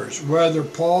yours, whether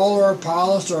Paul or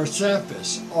Apollos or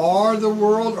Cephas, or the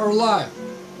world or life,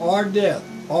 or death,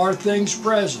 or things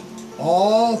present,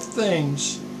 all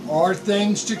things are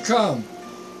things to come.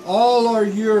 All are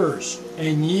yours,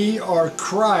 and ye are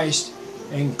Christ,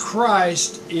 and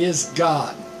Christ is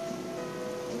God.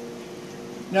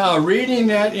 Now, reading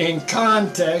that in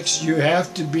context, you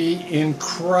have to be in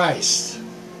Christ.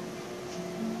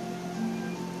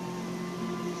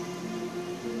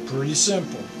 Pretty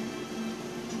simple.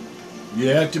 You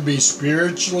have to be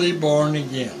spiritually born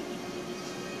again.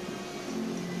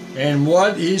 And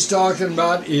what he's talking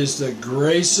about is the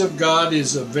grace of God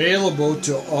is available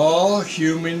to all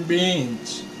human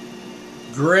beings.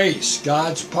 Grace,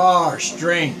 God's power,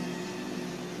 strength.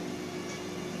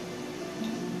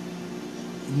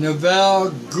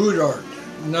 Neville Goddard.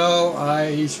 No,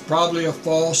 he's probably a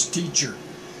false teacher.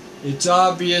 It's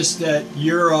obvious that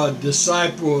you're a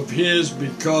disciple of his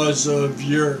because of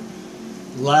your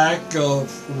lack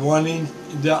of wanting.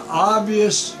 The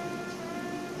obvious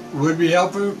would be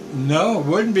helpful? No, it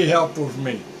wouldn't be helpful for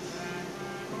me.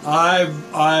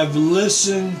 I've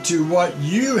listened to what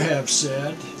you have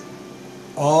said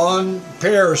on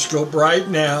Periscope right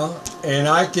now, and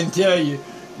I can tell you,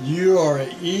 you are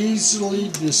an easily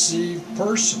deceived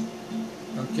person.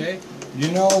 Okay?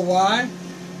 You know why?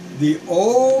 The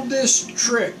oldest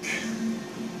trick,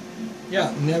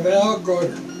 Neville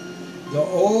Goddard, the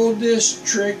oldest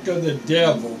trick of the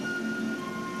devil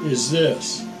is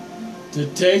this: to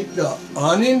take the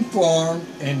uninformed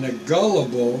and the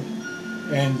gullible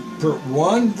and put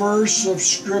one verse of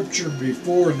Scripture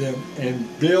before them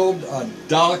and build a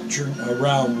doctrine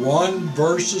around one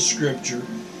verse of Scripture,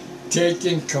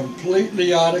 taken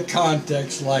completely out of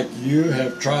context, like you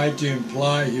have tried to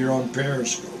imply here on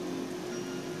Periscope.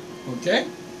 Okay?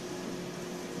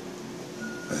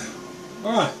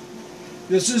 Alright.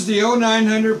 This is the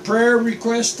 0900 prayer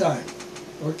request time.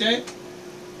 Okay?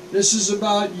 This is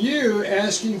about you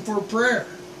asking for prayer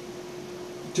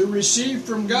to receive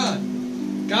from God.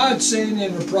 God's saying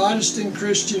in the Protestant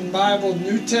Christian Bible,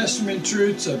 New Testament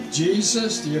truths of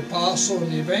Jesus, the Apostle,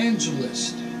 and the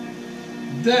Evangelist,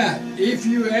 that if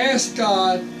you ask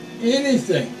God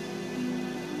anything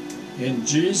in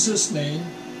Jesus' name,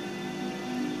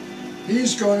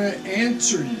 He's going to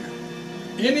answer you.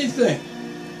 Anything.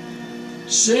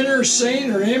 Sinner,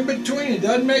 saint, or in between, it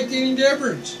doesn't make any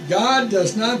difference. God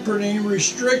does not put any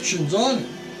restrictions on it.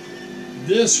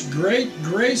 This great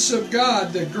grace of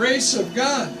God, the grace of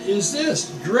God is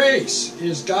this. Grace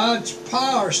is God's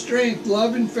power, strength,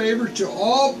 love, and favor to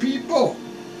all people.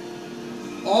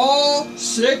 All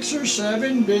 6 or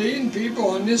 7 billion people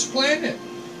on this planet.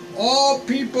 All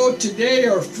people today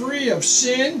are free of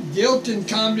sin, guilt, and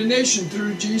condemnation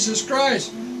through Jesus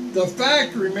Christ. The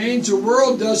fact remains the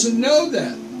world doesn't know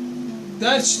that.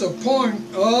 That's the point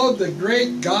of the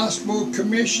great gospel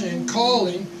commission and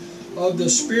calling of the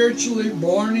spiritually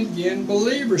born again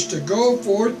believers, to go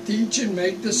forth, teach, and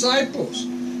make disciples.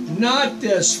 Not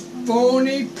this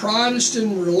phony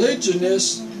Protestant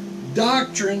religionist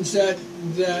doctrines that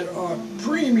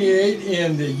permeate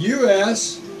in the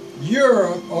U.S.,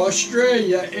 Europe,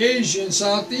 Australia, Asia, and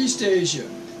Southeast Asia.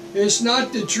 It's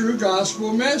not the true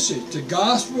gospel message. The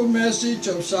gospel message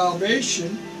of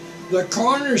salvation, the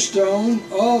cornerstone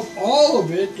of all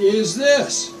of it, is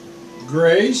this: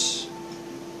 grace,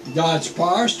 God's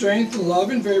power, strength, and love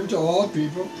and favor to all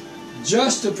people,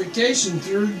 justification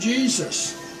through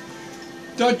Jesus.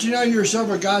 Don't you know yourself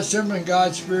a God's temple and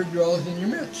God's Spirit dwelleth in your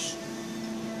midst?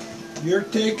 You're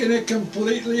taking it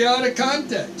completely out of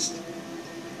context.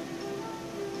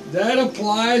 That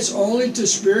applies only to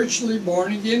spiritually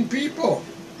born again people.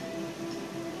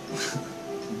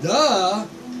 Duh.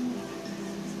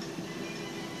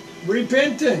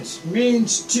 Repentance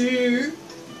means to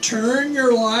turn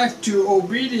your life to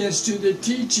obedience to the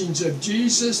teachings of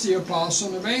Jesus, the apostle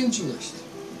and evangelist.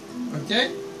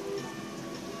 Okay?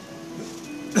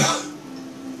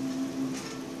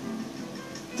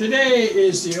 Today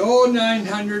is the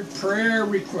 0900 prayer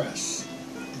request.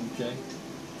 Okay?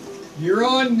 You're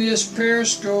on this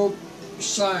Periscope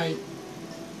site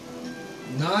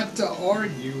not to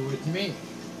argue with me.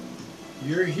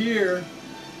 You're here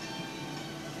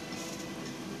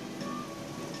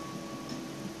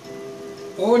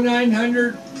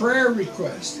 .0900 prayer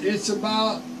request. It's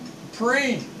about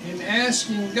praying and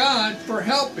asking God for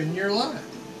help in your life.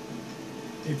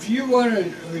 If you want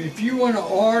to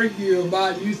argue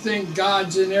about you think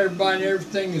God's in everybody and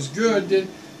everything is good, then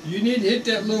you need to hit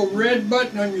that little red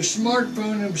button on your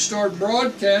smartphone and start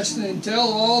broadcasting and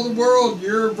tell all the world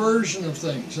your version of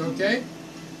things, okay?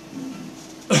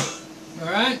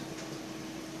 All right?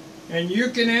 And you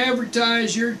can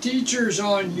advertise your teachers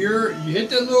on you hit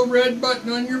that little red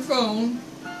button on your phone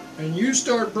and you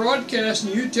start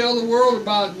broadcasting. You tell the world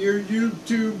about your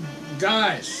YouTube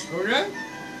guys, okay?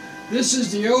 This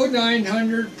is the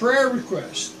 0900 prayer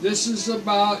request. This is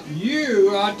about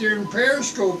you out there in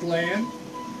Periscope land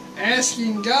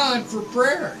asking God for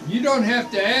prayer. You don't have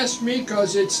to ask me,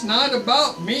 because it's not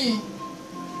about me.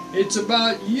 It's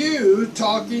about you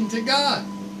talking to God.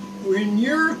 In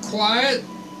your quiet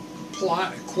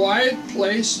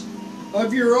place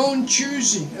of your own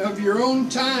choosing, of your own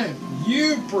time,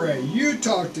 you pray, you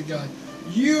talk to God,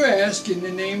 you ask in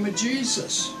the name of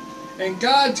Jesus, and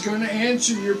God's going to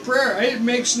answer your prayer. It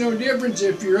makes no difference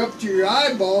if you're up to your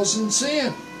eyeballs in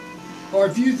sin, or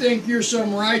if you think you're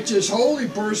some righteous, holy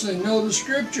person and know the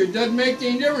Scripture. It doesn't make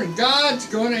any difference. God's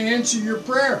going to answer your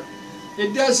prayer.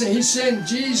 It doesn't. He sent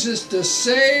Jesus to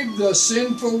save the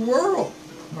sinful world,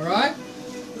 all right?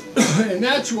 And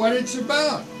that's what it's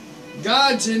about.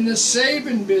 God's in the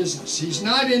saving business. He's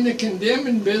not in the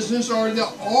condemning business or the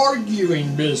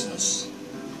arguing business.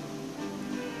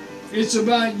 It's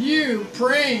about you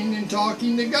praying and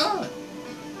talking to God.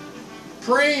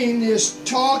 Praying is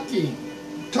talking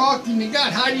to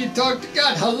God. How do you talk to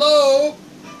God? Hello?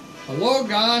 Hello,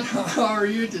 God. How are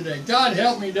you today? God,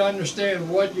 help me to understand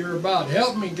what you're about.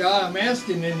 Help me, God. I'm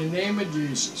asking in the name of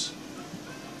Jesus.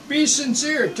 Be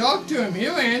sincere. Talk to Him.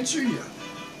 He'll answer you.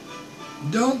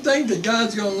 Don't think that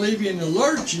God's going to leave you in the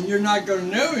lurch and you're not going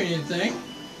to know anything.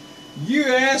 You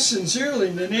ask sincerely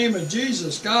in the name of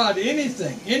Jesus. God,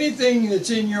 anything that's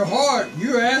in your heart,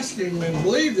 you ask Him and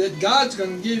believe that God's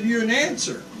going to give you an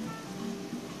answer.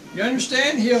 You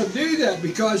understand? He'll do that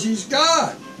because He's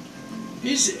God.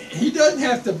 He doesn't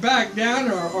have to back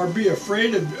down or be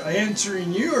afraid of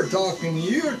answering you or talking to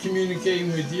you or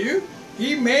communicating with you.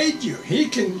 He made you. He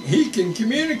can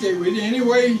communicate with you any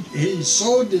way He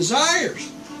so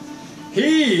desires.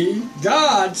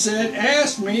 God said,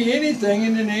 ask me anything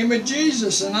in the name of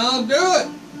Jesus and I'll do it.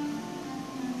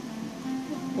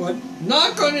 Well,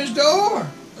 knock on His door.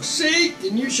 Seek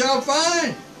and you shall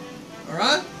find. All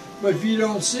right? But if you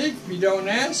don't seek, if you don't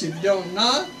ask, if you don't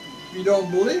knock, if you don't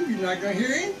believe, you're not going to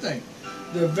hear anything.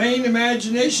 The vain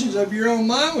imaginations of your own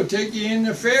mind will take you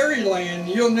into fairyland.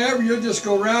 You'll just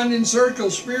go round in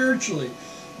circles spiritually.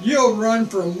 You'll run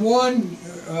from one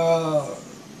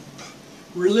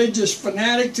religious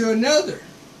fanatic to another.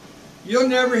 You'll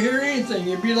never hear anything.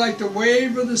 You'll be like the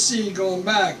wave of the sea going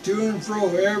back to and fro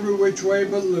every which way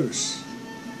but loose.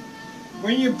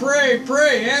 When you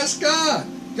pray, ask God.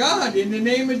 God, in the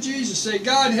name of Jesus, say,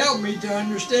 God, help me to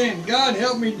understand. God,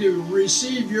 help me to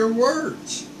receive your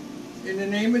words. In the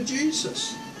name of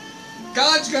Jesus.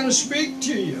 God's going to speak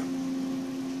to you.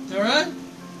 All right?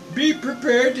 Be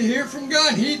prepared to hear from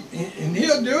God. He'll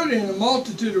do it in a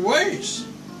multitude of ways.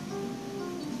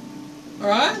 All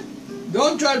right?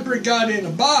 Don't try to put God in a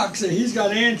box that He's got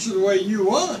to answer the way you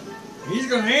want. He's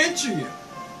going to answer you.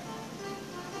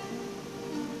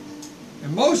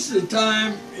 And most of the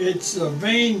time, it's a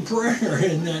vain prayer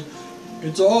in that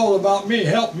it's all about me.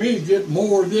 Help me get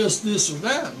more of this, this, or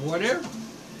that, whatever.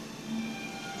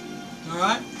 All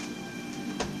right?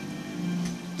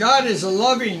 God is a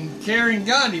loving, caring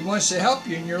God. He wants to help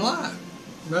you in your life.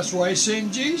 That's why He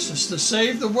sent Jesus, to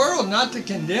save the world, not to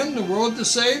condemn the world, to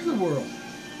save the world.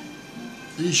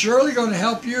 He's surely going to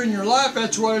help you in your life.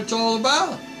 That's what it's all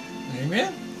about.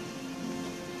 Amen?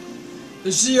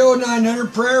 This is the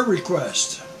 0900 prayer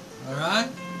request. All right?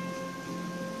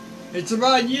 It's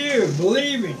about you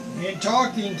believing and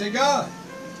talking to God.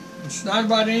 It's not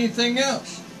about anything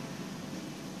else.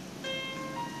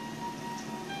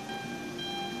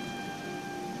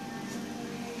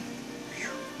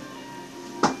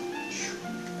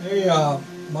 Hey,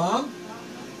 Mom?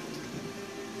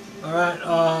 All right,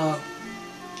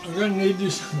 I'm going to need to do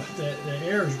something about that. The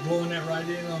air is blowing that right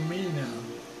in on me now.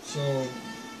 So,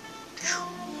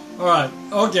 all right,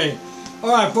 okay.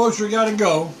 All right, folks, we got to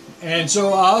go. And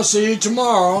so I'll see you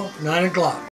tomorrow, 9 o'clock.